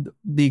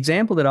 the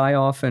example that I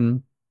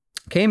often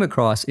came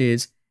across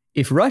is,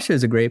 if Russia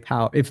is a great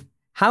power,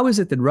 how is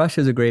it that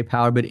Russia is a great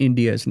power, but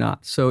India is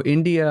not? So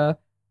India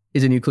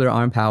is a nuclear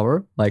armed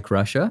power like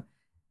Russia.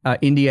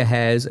 India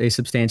has a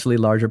substantially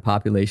larger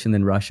population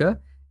than Russia.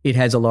 It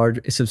has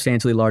a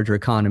substantially larger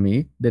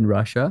economy than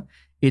Russia.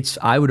 It's,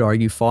 I would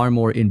argue, far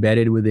more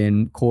embedded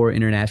within core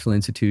international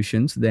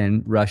institutions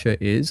than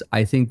Russia is.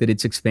 I think that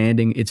it's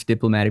expanding its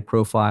diplomatic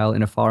profile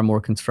in a far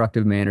more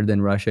constructive manner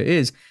than Russia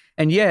is.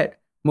 And yet,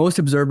 most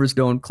observers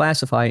don't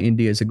classify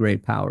India as a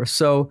great power.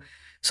 So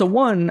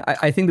one,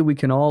 I think that we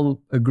can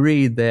all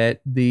agree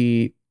that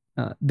the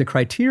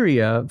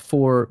criteria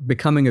for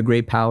becoming a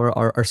great power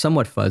are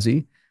somewhat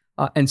fuzzy.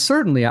 And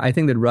certainly, I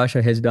think that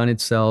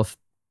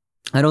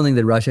I don't think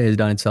that Russia has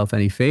done itself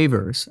any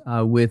favors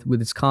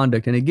with its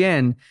conduct. And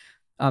again,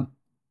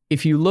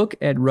 if you look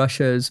at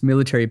Russia's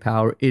military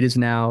power, it has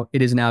now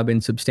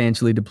been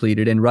substantially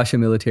depleted, and Russia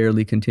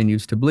militarily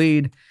continues to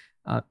bleed.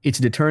 Its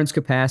deterrence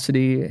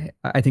capacity,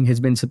 I think, has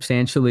been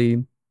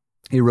substantially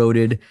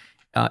eroded.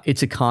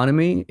 Its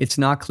economy, it's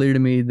not clear to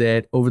me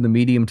that over the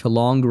medium to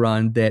long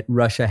run that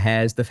Russia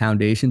has the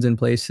foundations in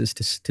place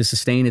to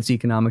sustain its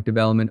economic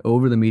development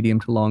over the medium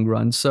to long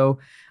run. So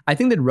I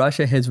think that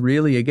Russia has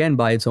really, again,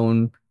 by its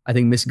own, I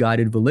think,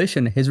 misguided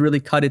volition, has really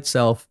cut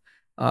itself.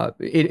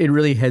 It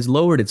really has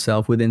lowered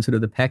itself within sort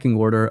of the pecking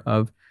order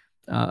of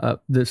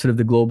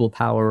the global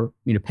power,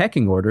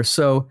 pecking order.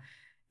 So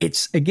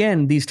it's,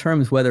 again, these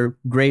terms, whether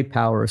great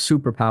power,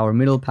 superpower,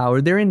 middle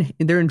power, they're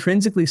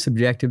intrinsically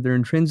subjective, they're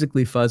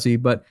intrinsically fuzzy,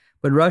 but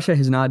Russia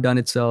has not done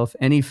itself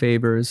any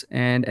favors.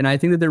 And I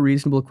think that there are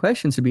reasonable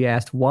questions to be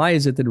asked. Why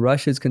is it that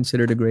Russia is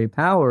considered a great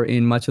power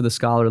in much of the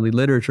scholarly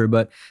literature,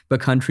 but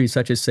countries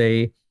such as,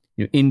 say,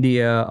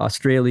 India,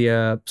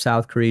 Australia,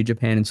 South Korea,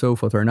 Japan, and so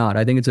forth are not?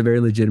 I think it's a very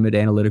legitimate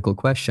analytical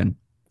question.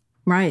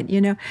 Right.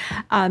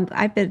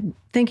 I've been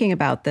thinking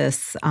about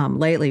this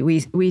lately.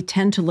 We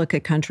tend to look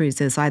at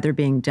countries as either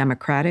being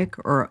democratic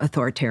or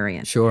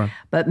authoritarian. Sure.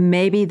 But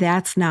maybe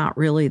that's not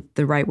really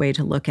the right way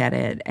to look at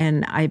it.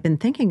 And I've been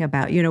thinking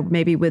about,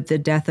 maybe with the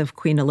death of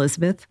Queen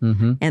Elizabeth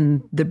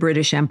and the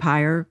British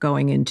Empire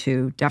going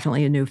into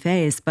definitely a new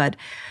phase, but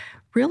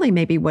really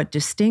maybe what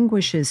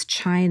distinguishes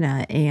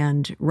China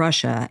and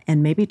Russia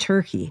and maybe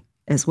Turkey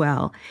as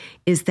well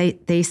is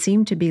they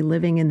seem to be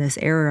living in this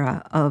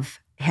era of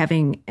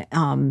having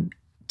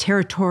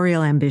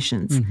territorial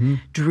ambitions,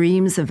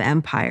 dreams of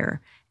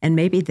empire. And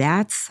maybe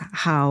that's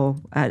how,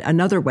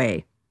 another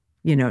way,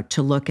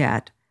 to look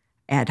at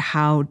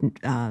how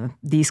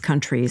these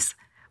countries,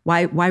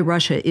 why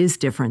Russia is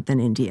different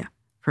than India,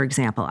 for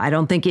example. I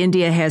don't think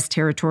India has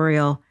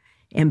territorial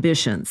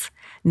ambitions.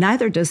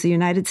 Neither does the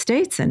United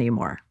States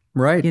anymore.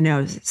 Right.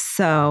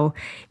 So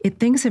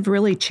things have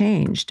really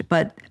changed,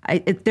 but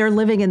they're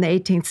living in the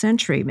 18th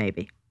century,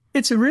 maybe.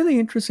 It's a really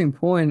interesting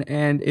point,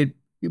 and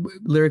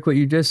Lyric, what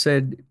you just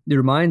said, it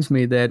reminds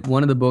me that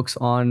one of the books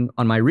on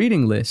my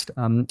reading list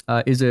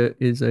is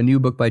a new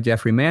book by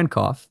Jeffrey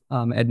Mankoff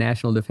at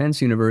National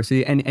Defense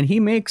University, and he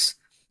makes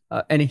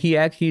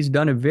he's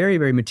done a very,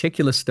 very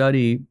meticulous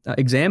study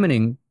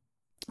examining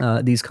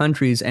these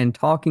countries and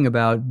talking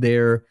about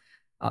their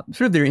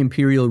their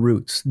imperial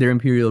roots, their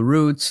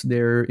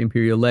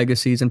imperial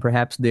legacies, and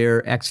perhaps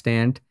their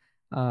extant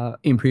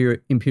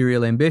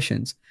imperial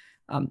ambitions.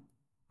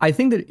 I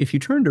think that if you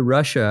turn to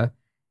Russia,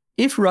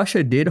 if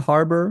Russia did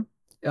harbor,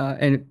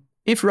 and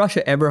if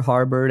Russia ever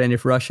harbored, and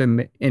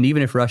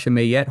even if Russia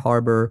may yet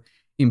harbor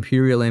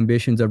imperial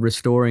ambitions of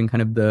restoring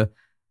kind of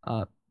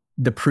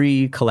the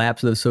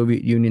pre-collapse of the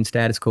Soviet Union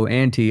status quo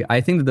ante,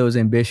 I think that those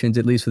ambitions,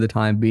 at least for the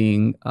time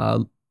being,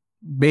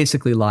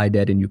 basically lie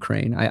dead in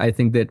Ukraine. I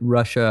think that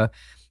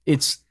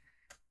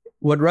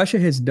what Russia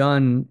has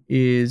done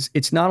is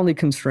it's not only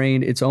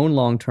constrained its own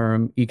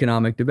long-term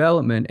economic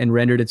development and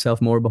rendered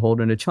itself more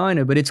beholden to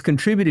China, but it's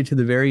contributed to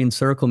the very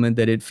encirclement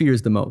that it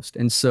fears the most.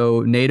 And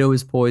so NATO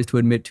is poised to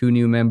admit 2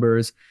 new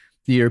members.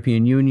 The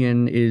European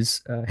Union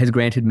has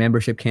granted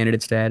membership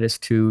candidate status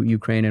to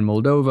Ukraine and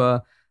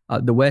Moldova.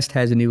 The West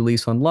has a new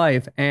lease on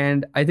life,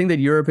 and I think that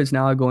Europe is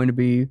not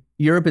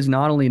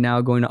only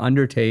now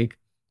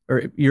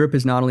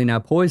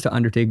poised to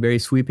undertake very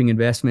sweeping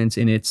investments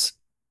in its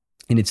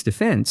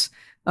defense,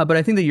 but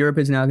I think that Europe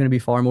is now going to be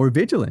far more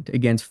vigilant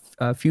against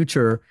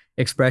future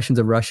expressions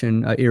of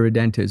Russian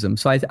irredentism.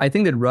 So I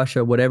think that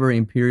Russia, whatever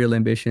imperial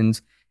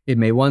ambitions it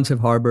may once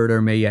have harbored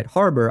or may yet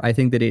harbor, I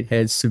think that it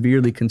has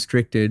severely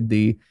constricted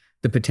the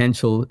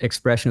potential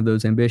expression of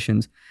those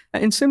ambitions.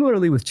 And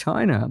similarly with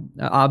China,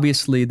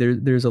 obviously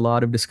there's a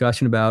lot of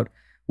discussion about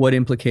what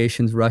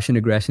implications Russian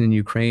aggression in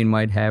Ukraine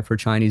might have for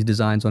Chinese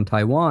designs on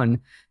Taiwan.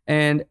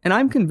 And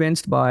I'm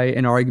convinced by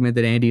an argument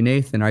that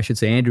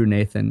Andrew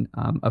Nathan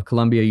of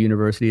Columbia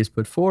University has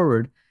put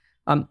forward.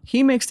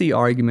 He makes the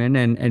argument,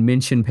 and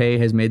Min Shin-pei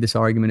has made this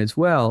argument as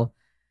well,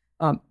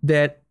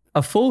 that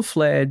a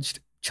full-fledged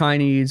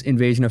Chinese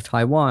invasion of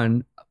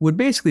Taiwan would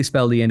basically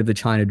spell the end of the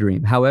China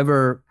dream.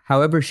 Whatever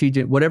Xi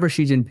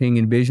Jinping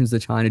envisions the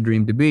China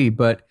dream to be,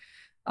 but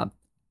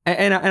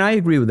and I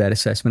agree with that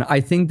assessment. I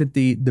think that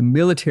the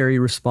military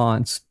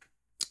response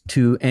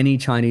to any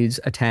Chinese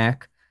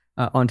attack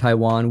on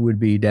Taiwan would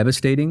be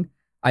devastating.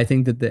 I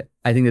think that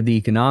the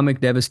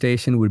economic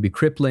devastation would be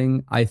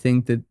crippling. I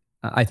think that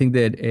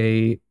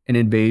an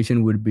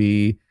invasion would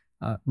be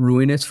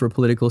ruinous for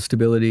political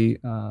stability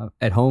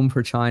at home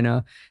for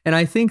China. And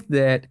I think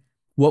that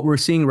what we're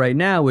seeing right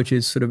now, which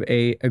is sort of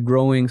a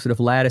growing sort of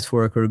lattice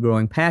work or a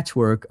growing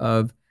patchwork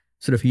of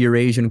sort of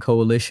Eurasian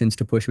coalitions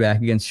to push back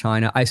against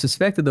China, I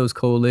suspect that those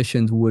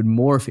coalitions would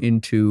morph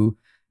into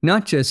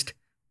not just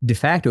de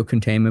facto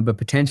containment, but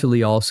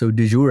potentially also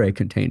de jure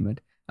containment.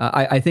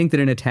 I think that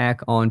an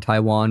attack on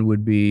Taiwan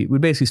would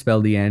basically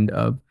spell the end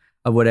of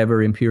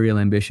whatever imperial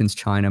ambitions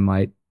China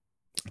might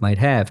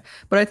have.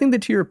 But I think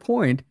that, to your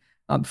point,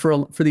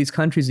 for these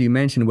countries you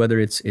mentioned, whether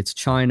it's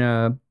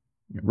China,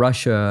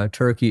 Russia,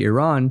 Turkey,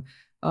 Iran,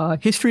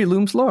 history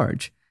looms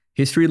large.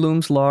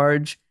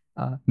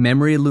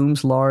 Memory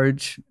looms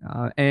large,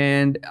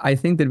 and I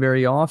think that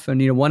very often,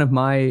 one of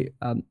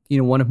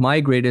my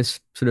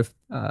greatest sort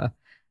of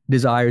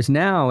desires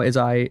now, as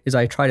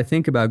I try to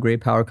think about great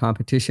power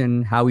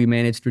competition, how we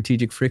manage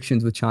strategic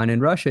frictions with China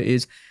and Russia,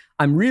 is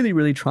I'm really,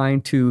 really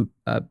trying to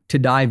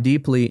dive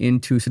deeply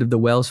into sort of the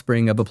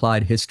wellspring of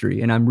applied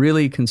history, and I'm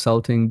really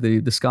consulting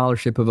the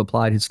scholarship of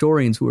applied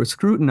historians who are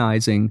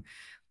scrutinizing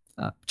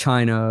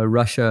China,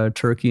 Russia,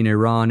 Turkey, and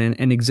Iran,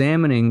 and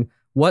examining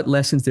what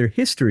lessons their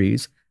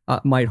histories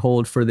might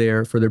hold for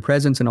their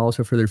presence and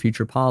also for their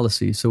future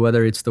policy. So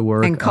whether it's the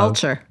work and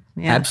culture,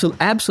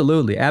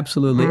 absolutely,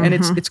 mm-hmm.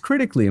 And it's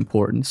critically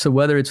important. So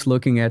whether it's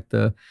looking at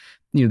the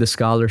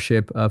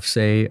scholarship of,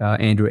 say,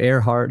 Andrew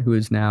Earhart, who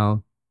is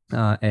now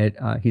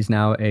he's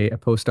now a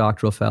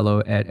postdoctoral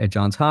fellow at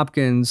Johns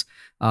Hopkins.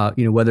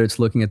 Whether it's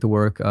looking at the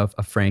work of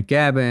Frank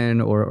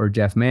Gavin or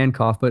Jeff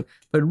Mankoff, but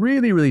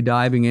really, really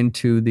diving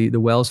into the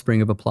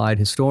wellspring of applied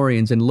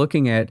historians and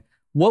looking at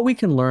what we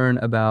can learn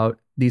about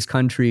these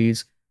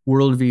countries'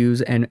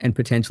 worldviews and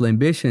potential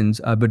ambitions,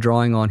 but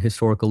drawing on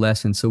historical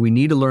lessons. So we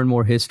need to learn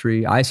more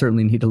history. I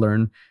certainly need to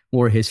learn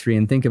more history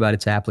and think about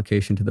its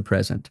application to the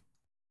present.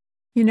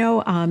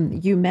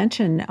 You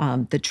mentioned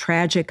the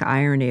tragic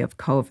irony of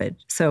COVID.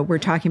 So we're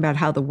talking about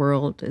how the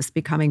world is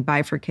becoming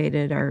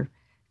bifurcated.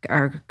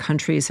 Our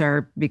countries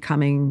are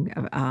becoming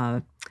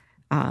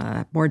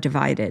more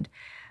divided.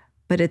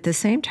 But at the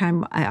same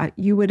time,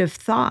 you would have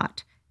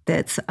thought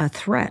that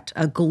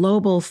a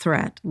global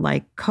threat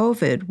like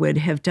COVID would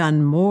have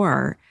done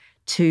more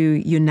to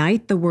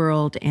unite the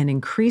world and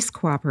increase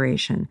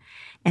cooperation.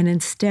 And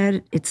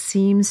instead, it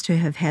seems to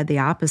have had the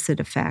opposite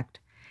effect.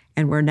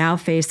 And we're now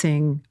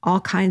facing all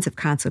kinds of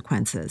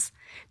consequences.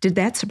 Did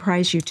that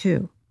surprise you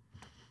too?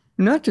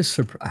 Not just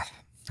surprise,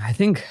 I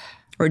think.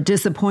 Or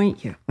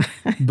disappoint you?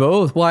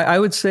 Both. Well, I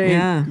would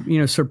say,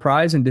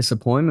 surprise and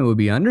disappointment would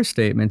be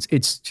understatements.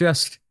 It's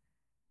just,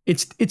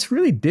 it's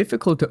really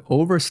difficult to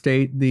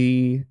overstate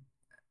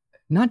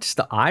not just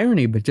the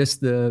irony, but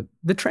just the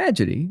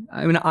tragedy.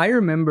 I mean, I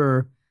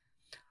remember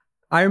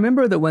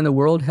that when the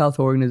World Health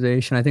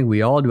Organization, I think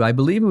we all do, I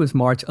believe it was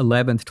March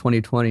 11th,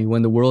 2020,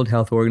 when the World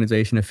Health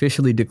Organization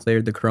officially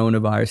declared the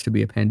coronavirus to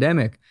be a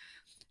pandemic.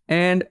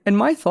 And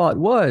my thought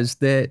was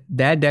that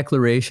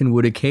declaration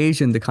would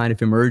occasion the kind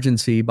of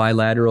emergency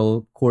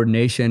bilateral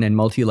coordination and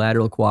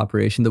multilateral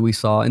cooperation that we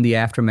saw in the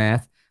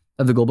aftermath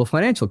of the global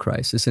financial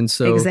crisis. And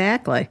so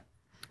exactly.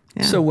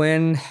 Yeah. So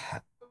when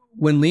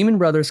Lehman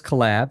Brothers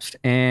collapsed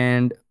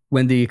and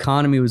when the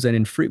economy was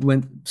then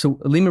so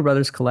Lehman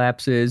Brothers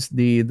collapses,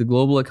 the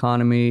global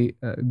economy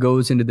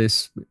goes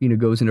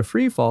into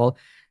free fall,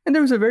 and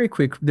there was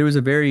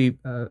a very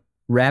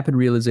rapid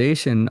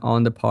realization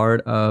on the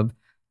part of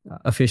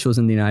officials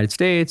in the United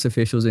States,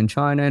 officials in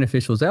China, and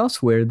officials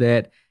elsewhere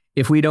that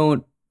if we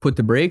don't put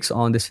the brakes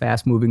on this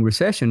fast-moving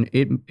recession,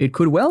 it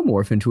could well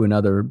morph into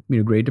another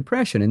Great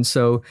Depression. And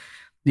so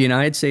the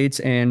United States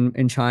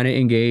and China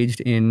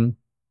engaged in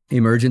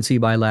emergency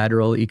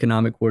bilateral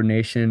economic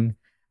coordination.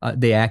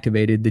 they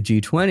activated the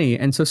G20.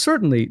 And so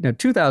certainly, now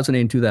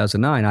 2008 and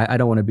 2009, I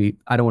don't want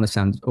to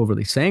sound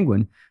overly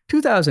sanguine.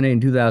 2008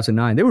 and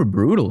 2009, they were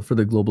brutal for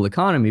the global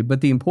economy.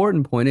 But the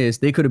important point is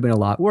they could have been a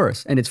lot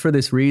worse. And it's for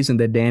this reason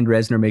that Dan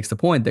Dresner makes the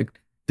point that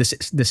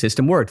the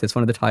system worked. That's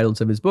one of the titles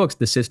of his books,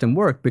 The System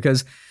Worked,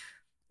 because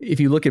if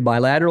you look at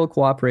bilateral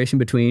cooperation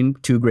between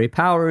two great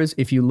powers,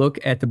 if you look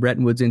at the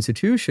Bretton Woods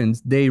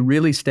institutions, they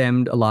really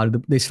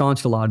they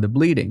staunched a lot of the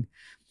bleeding.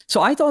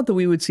 So I thought that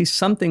we would see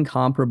something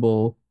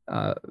comparable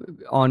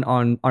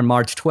on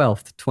March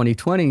 12th,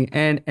 2020.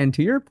 And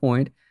to your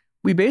point,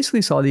 we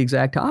basically saw the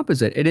exact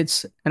opposite.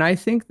 And I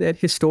think that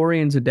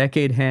historians a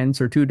decade hence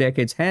or 2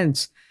 decades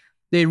hence,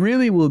 they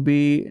really will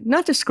be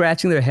not just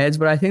scratching their heads,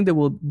 but I think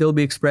that they'll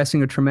be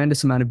expressing a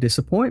tremendous amount of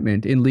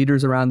disappointment in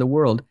leaders around the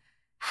world.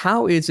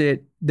 How is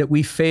it that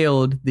we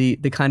failed the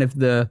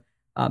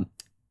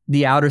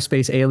outer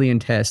space alien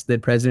test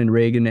that President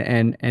Reagan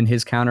and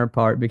his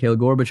counterpart Mikhail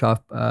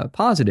Gorbachev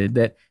posited,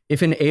 that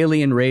if an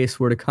alien race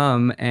were to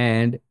come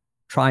and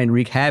try and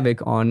wreak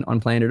havoc on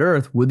planet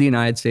Earth, would the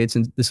United States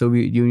and the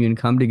Soviet Union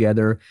come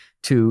together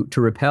to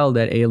repel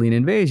that alien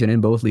invasion?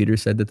 And both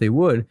leaders said that they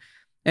would.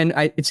 And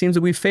it seems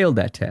that we failed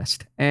that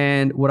test.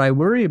 And what I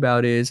worry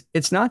about is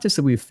it's not just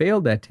that we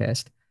failed that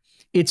test,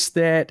 it's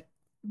that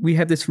we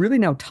have this really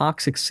now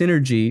toxic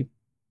synergy,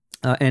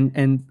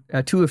 and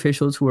 2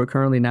 officials who are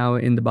currently now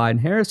in the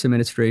Biden-Harris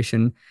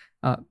administration,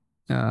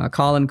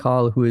 Colin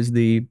Kahl, who is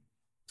the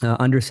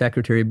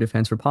Undersecretary of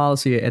Defense for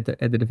Policy at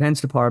the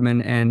Defense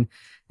Department, and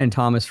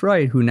Thomas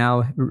Wright, who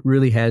now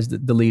really has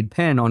the lead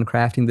pen on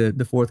crafting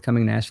the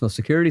forthcoming national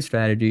security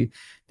strategy.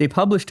 They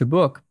published a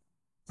book,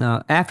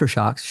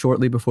 Aftershocks,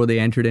 shortly before they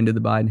entered into the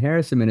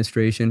Biden-Harris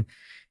administration,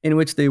 in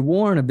which they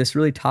warn of this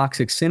really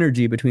toxic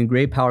synergy between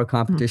great power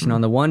competition on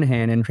the one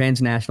hand and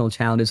transnational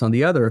challenges on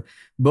the other.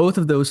 Both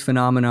of those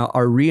phenomena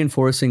are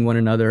reinforcing one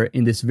another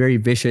in this very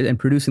vicious and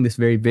producing this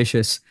very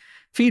vicious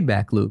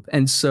feedback loop.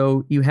 And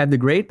so you have the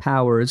great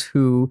powers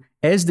who,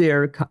 as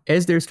their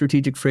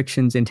strategic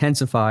frictions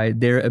intensify,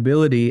 their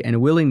ability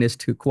and willingness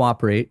to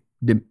cooperate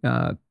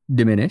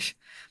diminish,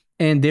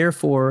 and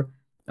therefore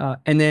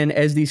and then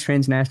as these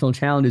transnational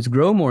challenges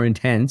grow more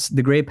intense,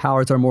 the great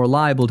powers are more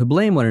liable to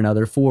blame one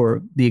another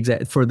for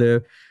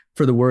the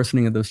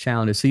worsening of those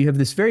challenges. So you have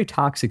this very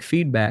toxic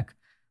feedback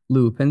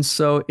loop. And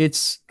so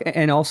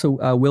and also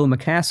Will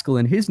MacAskill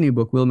in his new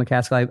book, Will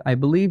MacAskill, I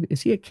believe,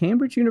 is he at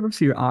Cambridge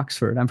University or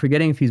Oxford? I'm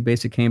forgetting if he's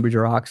based at Cambridge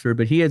or Oxford,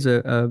 but he has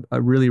a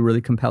really,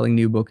 really compelling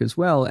new book as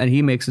well. And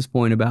he makes this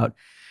point about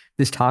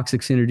this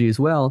toxic synergy as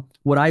well.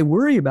 What I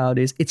worry about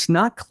is it's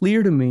not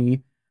clear to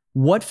me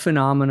what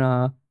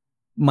phenomena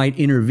might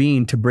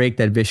intervene to break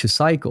that vicious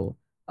cycle.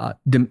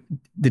 The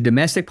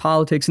domestic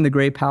politics in the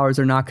great powers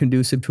are not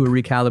conducive to a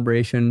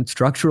recalibration.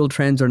 Structural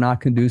trends are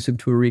not conducive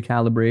to a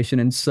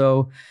recalibration. And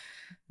so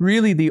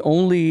really the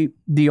only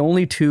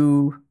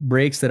 2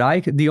 breaks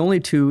the only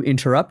 2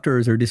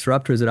 interrupters or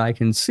disruptors that I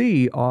can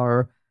see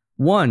are,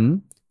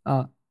 one,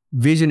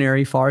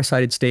 visionary,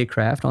 far-sighted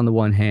statecraft on the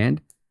one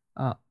hand,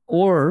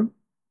 or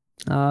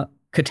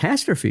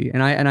catastrophe.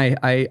 And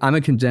I'm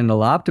a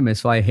congenital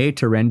optimist, so I hate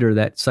to render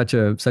that such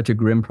a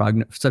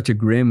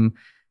grim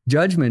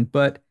judgment.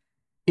 But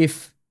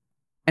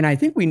I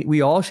think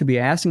we all should be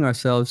asking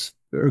ourselves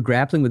or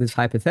grappling with this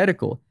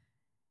hypothetical: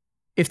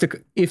 if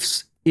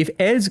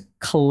as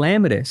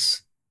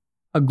calamitous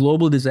a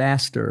global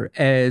disaster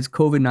as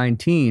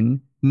COVID-19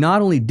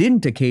 not only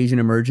didn't occasion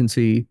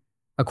emergency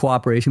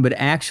cooperation, but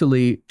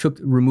actually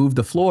removed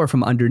the floor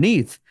from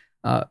underneath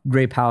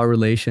great power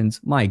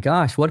relations, my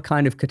gosh, what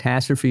kind of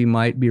catastrophe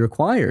might be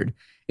required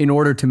in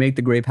order to make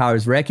the great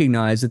powers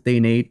recognize that they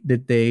need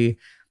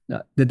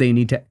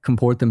to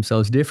comport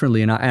themselves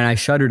differently? And I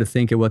shudder to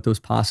think of what those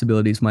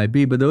possibilities might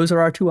be. But those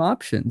are our 2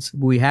 options.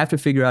 We have to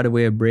figure out a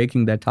way of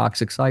breaking that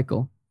toxic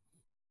cycle.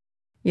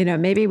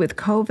 Maybe with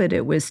COVID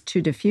it was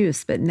too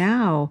diffuse, but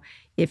now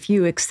if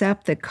you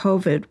accept that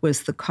COVID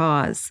was the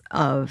cause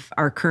of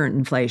our current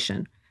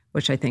inflation,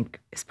 which I think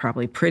is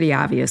probably pretty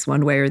obvious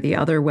one way or the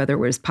other, whether it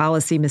was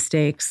policy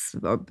mistakes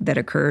that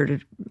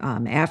occurred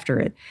after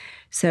it.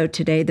 So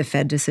today, the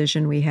Fed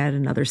decision, we had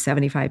another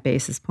 75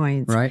 basis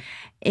points. Right.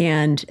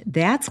 And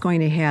that's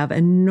going to have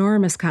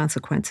enormous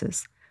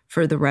consequences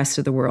for the rest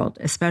of the world,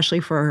 especially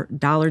for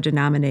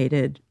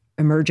dollar-denominated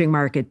emerging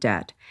market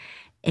debt.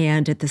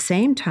 And at the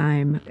same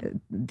time,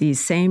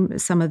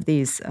 some of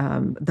these,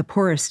 the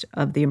poorest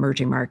of the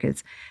emerging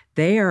markets,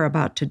 they are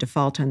about to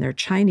default on their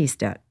Chinese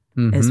debt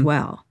as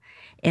well.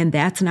 And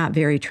that's not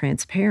very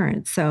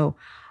transparent. So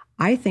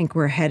I think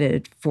we're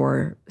headed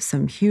for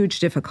some huge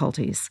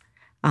difficulties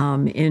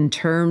in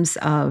terms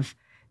of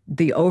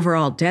the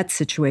overall debt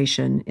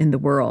situation in the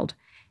world,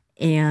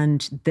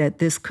 and that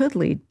this could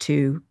lead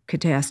to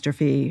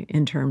catastrophe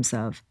in terms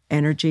of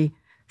energy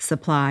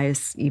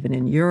supplies, even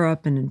in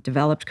Europe and in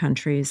developed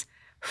countries,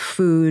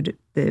 food,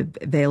 the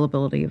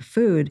availability of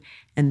food,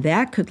 and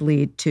that could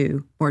lead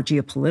to more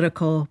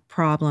geopolitical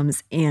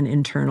problems and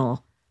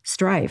internal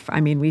strife. I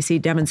mean, we see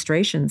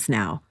demonstrations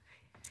now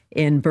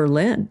in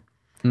Berlin.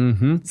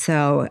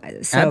 So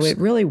it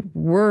really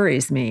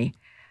worries me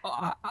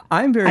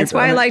I'm very. That's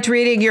why I liked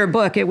reading your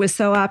book. It was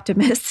so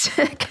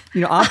optimistic.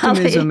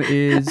 Optimism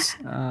is,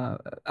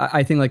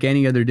 I think, like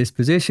any other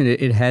disposition,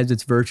 it has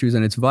its virtues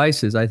and its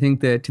vices. I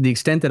think that to the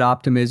extent that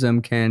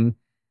optimism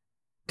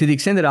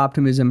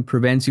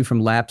prevents you from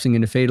lapsing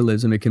into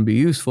fatalism, it can be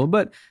useful.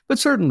 But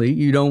certainly,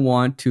 you don't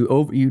want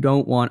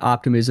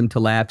optimism to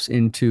lapse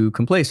into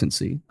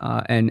complacency,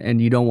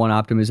 and you don't want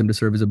optimism to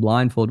serve as a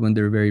blindfold when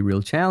there are very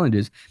real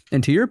challenges.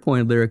 And to your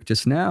point, Lyric,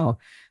 just now,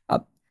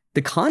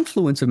 the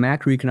confluence of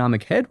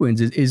macroeconomic headwinds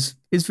is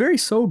very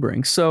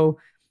sobering. So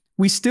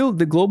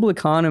the global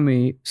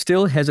economy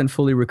still hasn't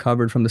fully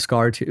recovered from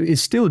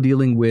is still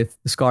dealing with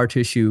the scar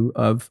tissue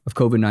of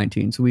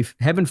COVID-19. So we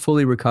haven't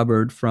fully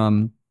recovered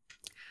from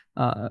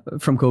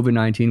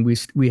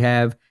COVID-19. We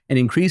have an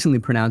increasingly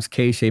pronounced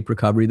K-shaped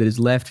recovery that has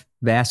left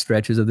vast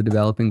stretches of the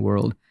developing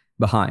world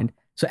behind.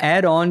 So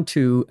add on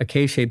to a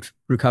K-shaped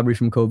recovery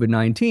from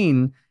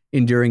COVID-19,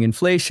 enduring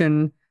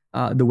inflation,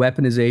 the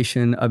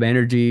weaponization of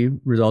energy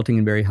resulting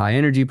in very high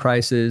energy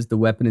prices, the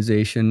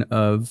weaponization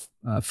of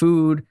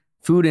food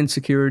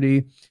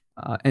insecurity,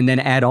 and then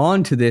add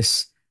on to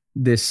this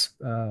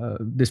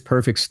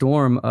perfect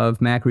storm of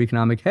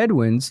macroeconomic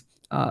headwinds,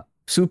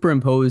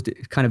 superimposed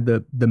kind of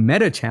the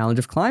meta challenge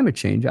of climate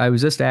change. I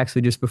was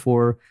just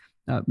before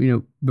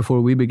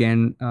we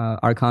began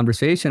our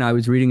conversation, I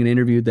was reading an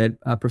interview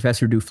that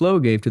Professor Duflo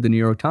gave to the New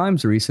York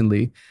Times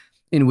recently,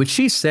 in which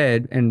she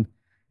said, and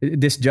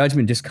this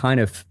judgment just kind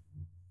of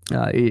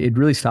it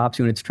really stops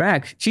you in its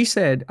tracks. She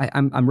said,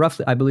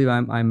 I believe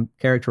I'm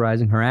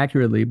characterizing her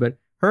accurately, but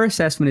her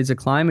assessment is that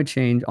climate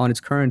change on its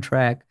current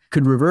track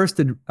could reverse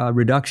the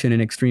reduction in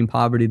extreme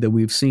poverty that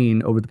we've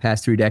seen over the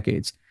past 3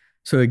 decades.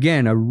 So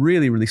again, a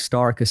really, really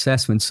stark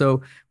assessment.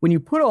 So when you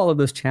put all of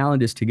those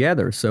challenges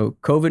together, so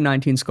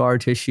COVID-19 scar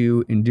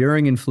tissue,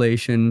 enduring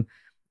inflation,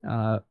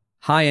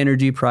 high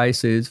energy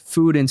prices,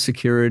 food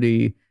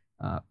insecurity,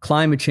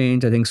 climate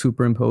change, I think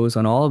superimposed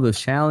on all of those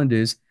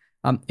challenges,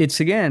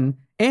 it's again,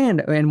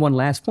 and one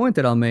last point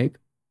that I'll make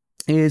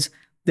is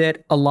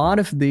that a lot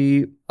of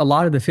the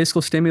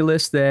fiscal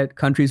stimulus that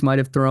countries might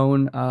have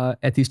thrown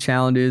at these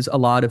challenges, a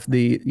lot of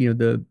the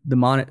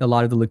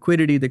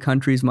liquidity that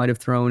countries might have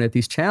thrown at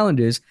these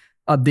challenges,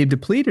 they've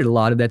depleted a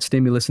lot of that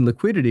stimulus and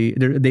liquidity.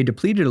 They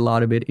depleted a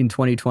lot of it in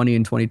 2020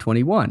 and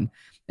 2021.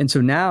 And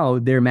so now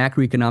their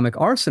macroeconomic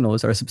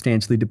arsenals are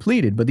substantially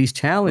depleted, but these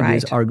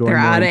challenges are growing.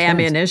 They're out of intense.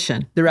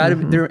 ammunition. They're out of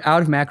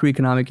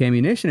macroeconomic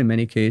ammunition in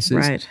many cases.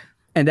 Right.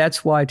 And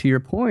that's why, to your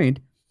point,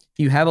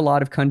 you have a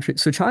lot of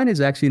countries. So China is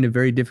actually in a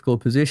very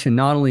difficult position,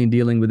 not only in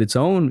dealing with its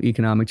own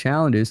economic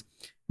challenges,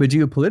 but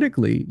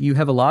geopolitically, you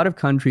have a lot of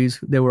countries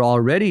that were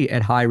already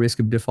at high risk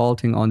of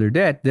defaulting on their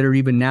debt that are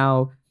even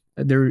now,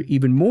 they're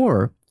even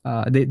more,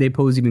 they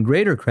pose even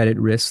greater credit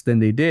risks than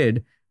they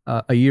did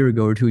a year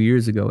ago or 2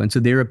 years ago. And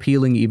so they're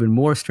appealing even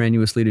more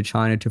strenuously to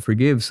China to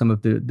forgive some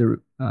of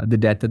the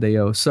debt that they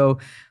owe. So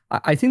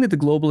I think that the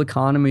global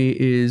economy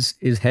is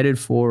headed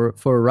for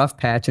a rough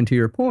patch. And to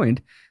your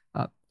point,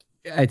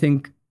 I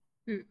think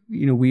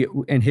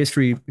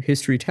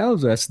history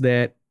tells us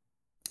that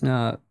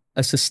a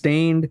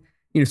sustained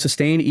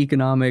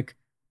economic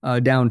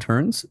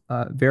downturns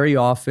very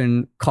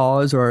often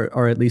cause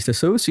or at least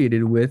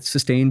associated with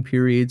sustained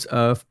periods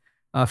of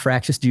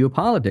fractious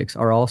geopolitics,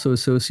 are also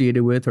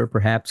associated with or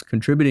perhaps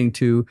contributing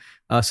to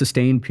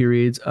sustained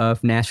periods of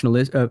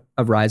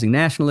rising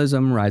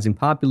nationalism, rising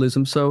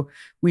populism. So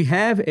we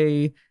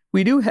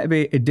do have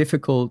a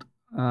difficult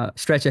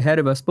stretch ahead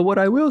of us. But what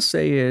I will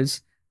say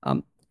is,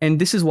 and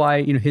this is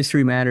why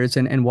history matters,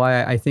 and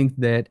why I think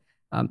that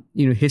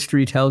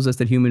history tells us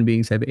that human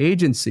beings have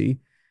agency.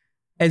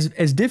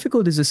 As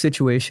difficult as the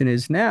situation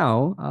is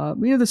now,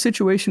 the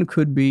situation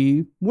could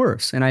be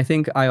worse. And I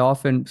think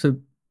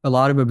a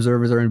lot of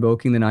observers are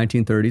invoking the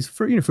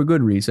 1930s for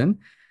good reason.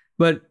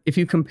 But if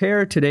you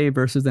compare today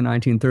versus the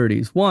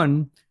 1930s,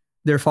 one,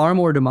 there are far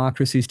more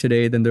democracies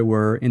today than there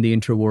were in the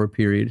interwar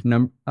period,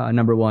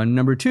 number one.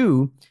 Number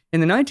two,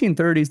 in the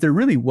 1930s,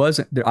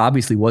 there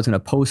obviously wasn't a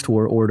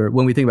post-war order.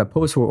 When we think about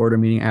post-war order,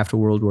 meaning after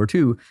World War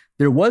II,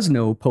 there was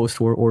no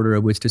post-war order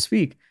of which to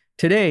speak.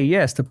 Today,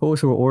 yes, the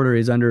post-war order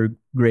is under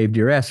grave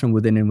duress from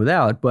within and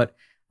without, but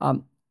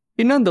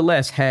it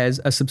nonetheless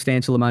has a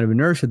substantial amount of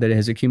inertia that it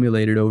has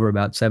accumulated over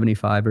about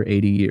 75 or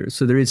 80 years.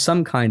 So there is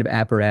some kind of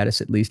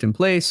apparatus at least in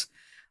place.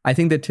 I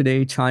think that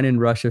today China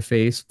and Russia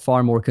face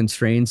far more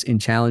constraints in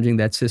challenging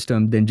that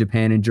system than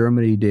Japan and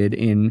Germany did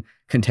in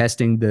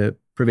contesting the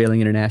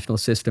prevailing international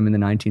system in the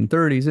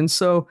 1930s. And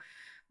so,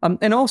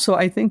 and also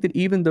I think that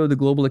even though the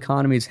global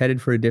economy is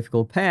headed for a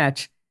difficult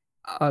patch,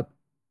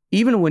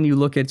 even when you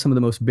look at some of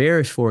the most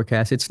bearish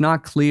forecasts, it's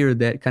not clear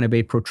that kind of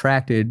a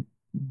protracted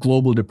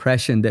global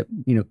depression that,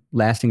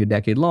 lasting a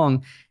decade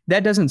long,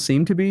 that doesn't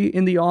seem to be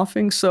in the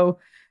offing. So,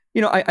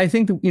 I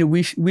think that,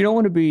 we don't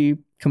want to be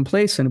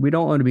complacent. We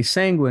don't want to be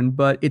sanguine,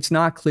 but it's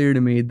not clear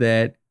to me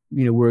that,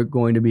 we're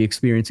going to be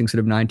experiencing sort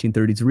of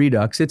 1930s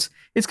redux. It's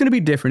going to be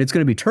different. It's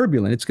going to be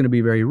turbulent. It's going to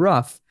be very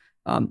rough.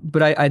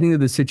 But I think that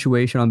the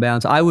situation on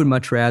balance, I would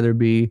much rather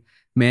be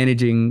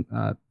managing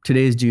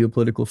today's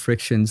geopolitical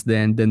frictions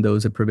than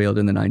those that prevailed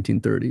in the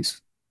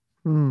 1930s.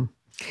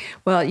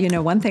 Well,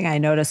 one thing I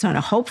noticed on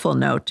a hopeful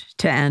note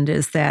to end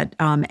is that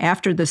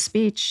after the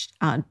speech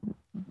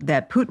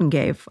that Putin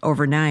gave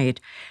overnight,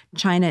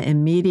 China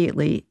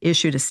immediately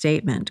issued a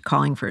statement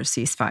calling for a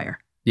ceasefire.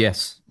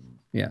 Yes.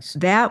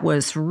 That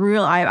was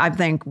real. I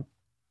think,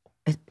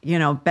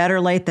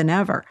 better late than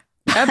never.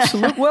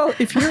 Absolutely. Well,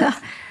 if you're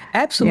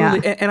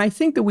absolutely, yeah. And I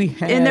think that we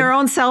have in their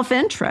own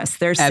self-interest,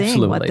 they're seeing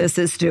absolutely. What this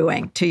is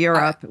doing to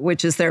Europe,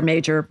 which is their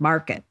major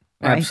market.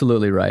 Right?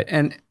 Absolutely right.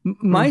 And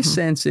my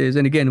sense is,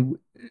 and again,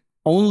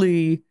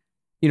 only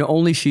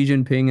Xi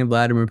Jinping and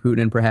Vladimir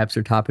Putin and perhaps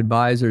their top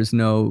advisors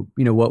know,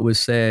 what was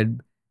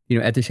said,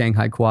 at the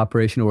Shanghai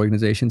Cooperation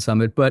Organization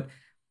Summit. But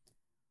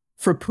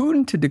for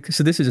Putin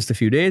so this is just a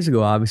few days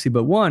ago, obviously,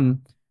 but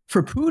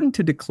for Putin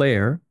to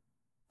declare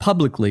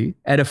publicly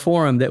at a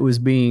forum that was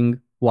being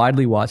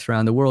widely watched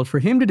around the world, for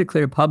him to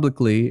declare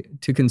publicly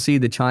to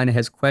concede that China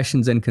has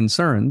questions and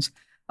concerns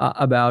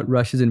about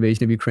Russia's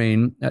invasion of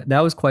Ukraine,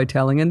 that was quite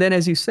telling. And then,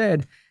 as you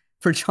said,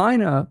 for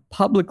China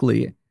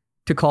publicly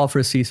to call for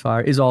a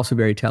ceasefire is also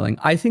very telling.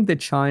 I think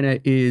that China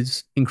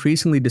is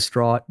increasingly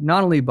distraught,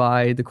 not only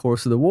by the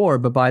course of the war,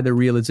 but by the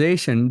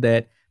realization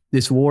that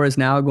this war is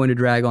now going to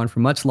drag on for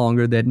much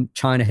longer than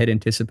China had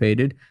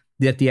anticipated,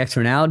 that the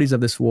externalities of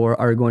this war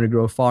are going to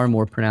grow far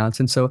more pronounced.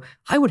 And so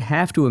I would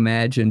have to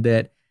imagine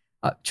that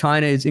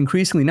China is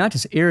increasingly not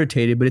just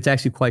irritated, but it's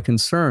actually quite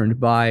concerned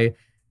by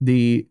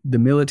the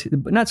military,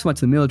 not so much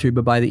the military,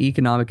 but by the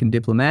economic and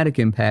diplomatic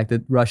impact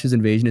that Russia's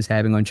invasion is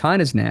having on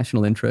China's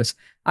national interests.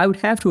 I would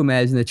have to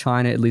imagine that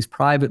China, at least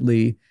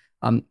privately,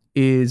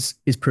 is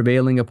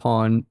prevailing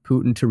upon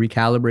Putin to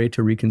recalibrate,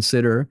 to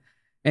reconsider.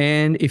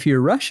 And if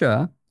you're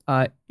Russia,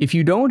 if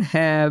you don't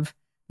have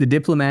the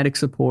diplomatic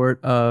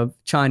support of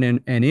China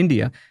and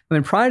India,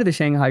 prior to the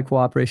Shanghai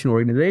Cooperation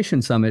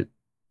Organization Summit,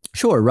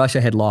 sure,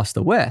 Russia had lost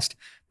the West,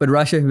 but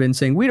Russia had been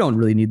saying, we don't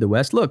really need the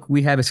West. Look,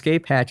 we have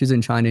escape hatches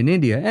in China and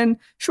India. And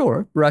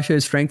sure, Russia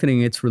is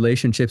strengthening its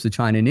relationships with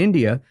China and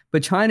India,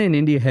 but China and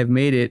India have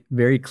made it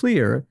very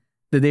clear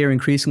that they are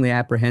increasingly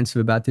apprehensive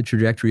about the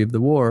trajectory of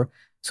the war.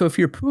 So if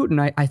you're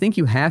Putin, I think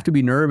you have to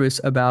be nervous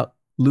about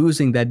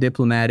losing that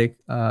diplomatic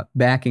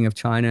backing of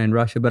China and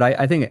Russia. But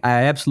I think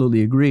I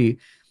absolutely agree.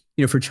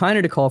 For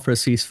China to call for a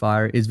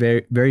ceasefire is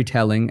very, very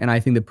telling. And I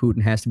think that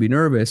Putin has to be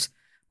nervous.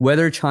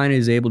 Whether China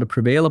is able to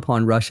prevail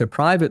upon Russia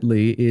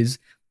privately is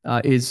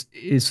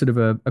sort of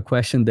a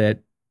question that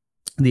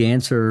the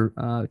answer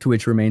to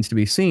which remains to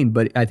be seen.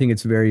 But I think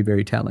it's very,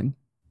 very telling.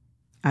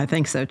 I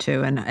think so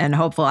too, and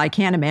hopeful. I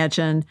can't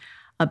imagine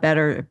a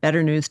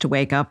better news to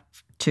wake up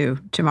to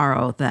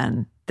tomorrow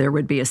than there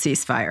would be a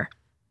ceasefire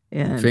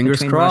Fingers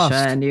between crossed.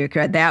 Russia and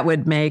Ukraine. That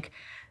would make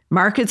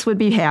markets would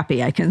be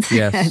happy. I can say,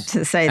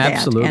 to say that,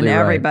 absolutely and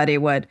everybody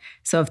right. would.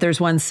 So if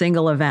there's one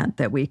single event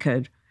that we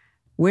could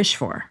wish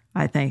for,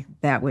 I think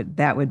that would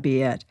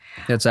be it.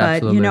 That's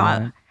absolutely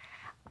right.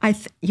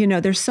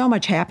 There's so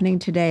much happening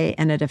today,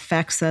 and it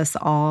affects us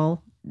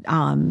all.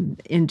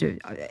 Into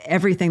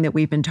everything that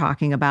we've been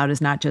talking about is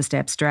not just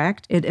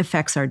abstract; it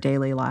affects our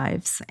daily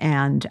lives.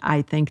 And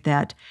I think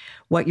that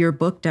what your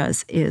book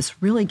does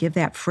is really give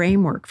that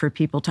framework for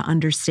people to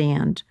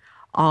understand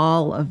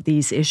all of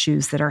these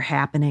issues that are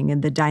happening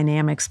and the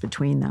dynamics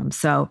between them.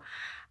 So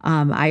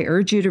I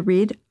urge you to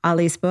read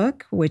Ali's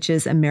book, which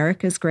is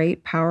America's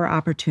Great Power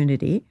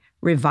Opportunity,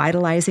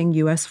 Revitalizing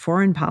U.S.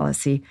 Foreign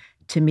Policy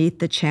to Meet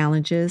the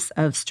Challenges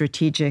of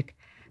Strategic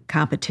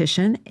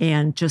Competition.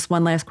 And just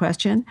one last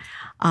question.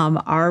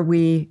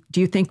 Do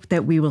you think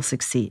that we will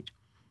succeed?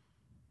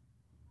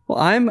 Well,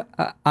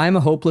 I'm a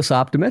hopeless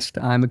optimist.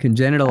 I'm a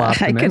congenital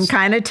optimist. I can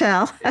kind of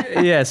tell.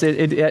 Yes,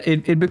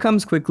 it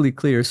becomes quickly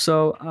clear.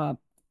 So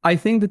I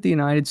think that the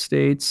United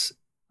States,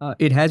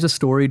 it has a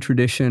storied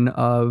tradition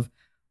of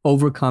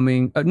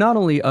overcoming, not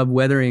only of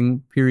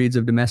weathering periods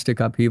of domestic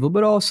upheaval,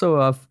 but also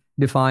of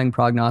defying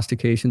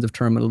prognostications of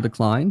terminal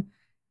decline.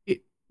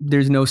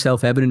 There's no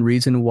self-evident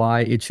reason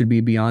why it should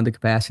be beyond the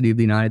capacity of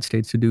the United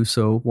States to do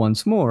so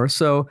once more.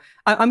 So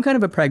I'm kind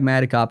of a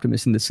pragmatic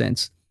optimist in the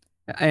sense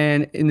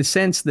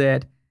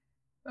that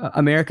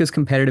America's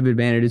competitive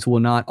advantages will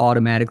not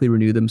automatically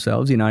renew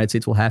themselves. The United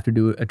States will have to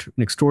do an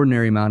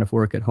extraordinary amount of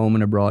work at home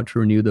and abroad to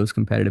renew those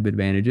competitive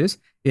advantages.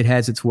 It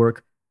has its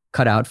work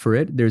cut out for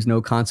it. There's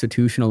no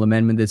constitutional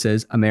amendment that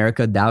says,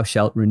 America, thou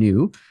shalt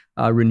renew.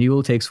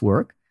 Renewal takes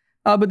work.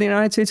 But the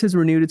United States has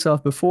renewed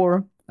itself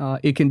before.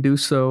 It can do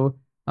so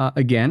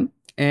again.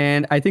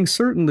 And I think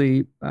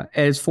certainly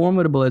as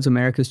formidable as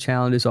America's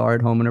challenges are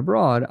at home and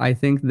abroad, I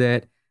think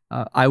that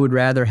I would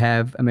rather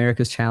have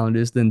America's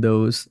challenges than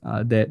those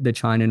that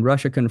China and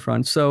Russia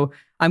confront. So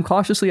I'm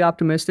cautiously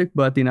optimistic,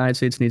 but the United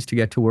States needs to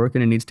get to work,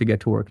 and it needs to get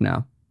to work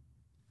now.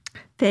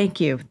 Thank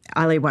you,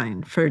 Ali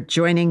Wyne, for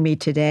joining me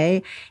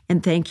today.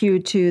 And thank you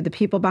to the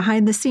people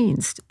behind the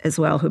scenes as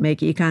well who make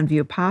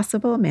EconVue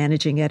possible,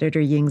 managing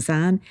editor Ying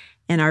Zhan,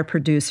 and our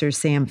producer,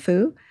 Sam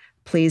Fu.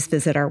 Please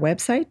visit our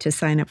website to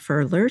sign up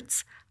for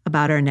alerts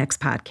about our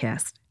next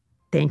podcast.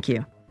 Thank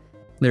you.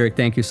 Lyric,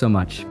 thank you so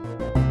much.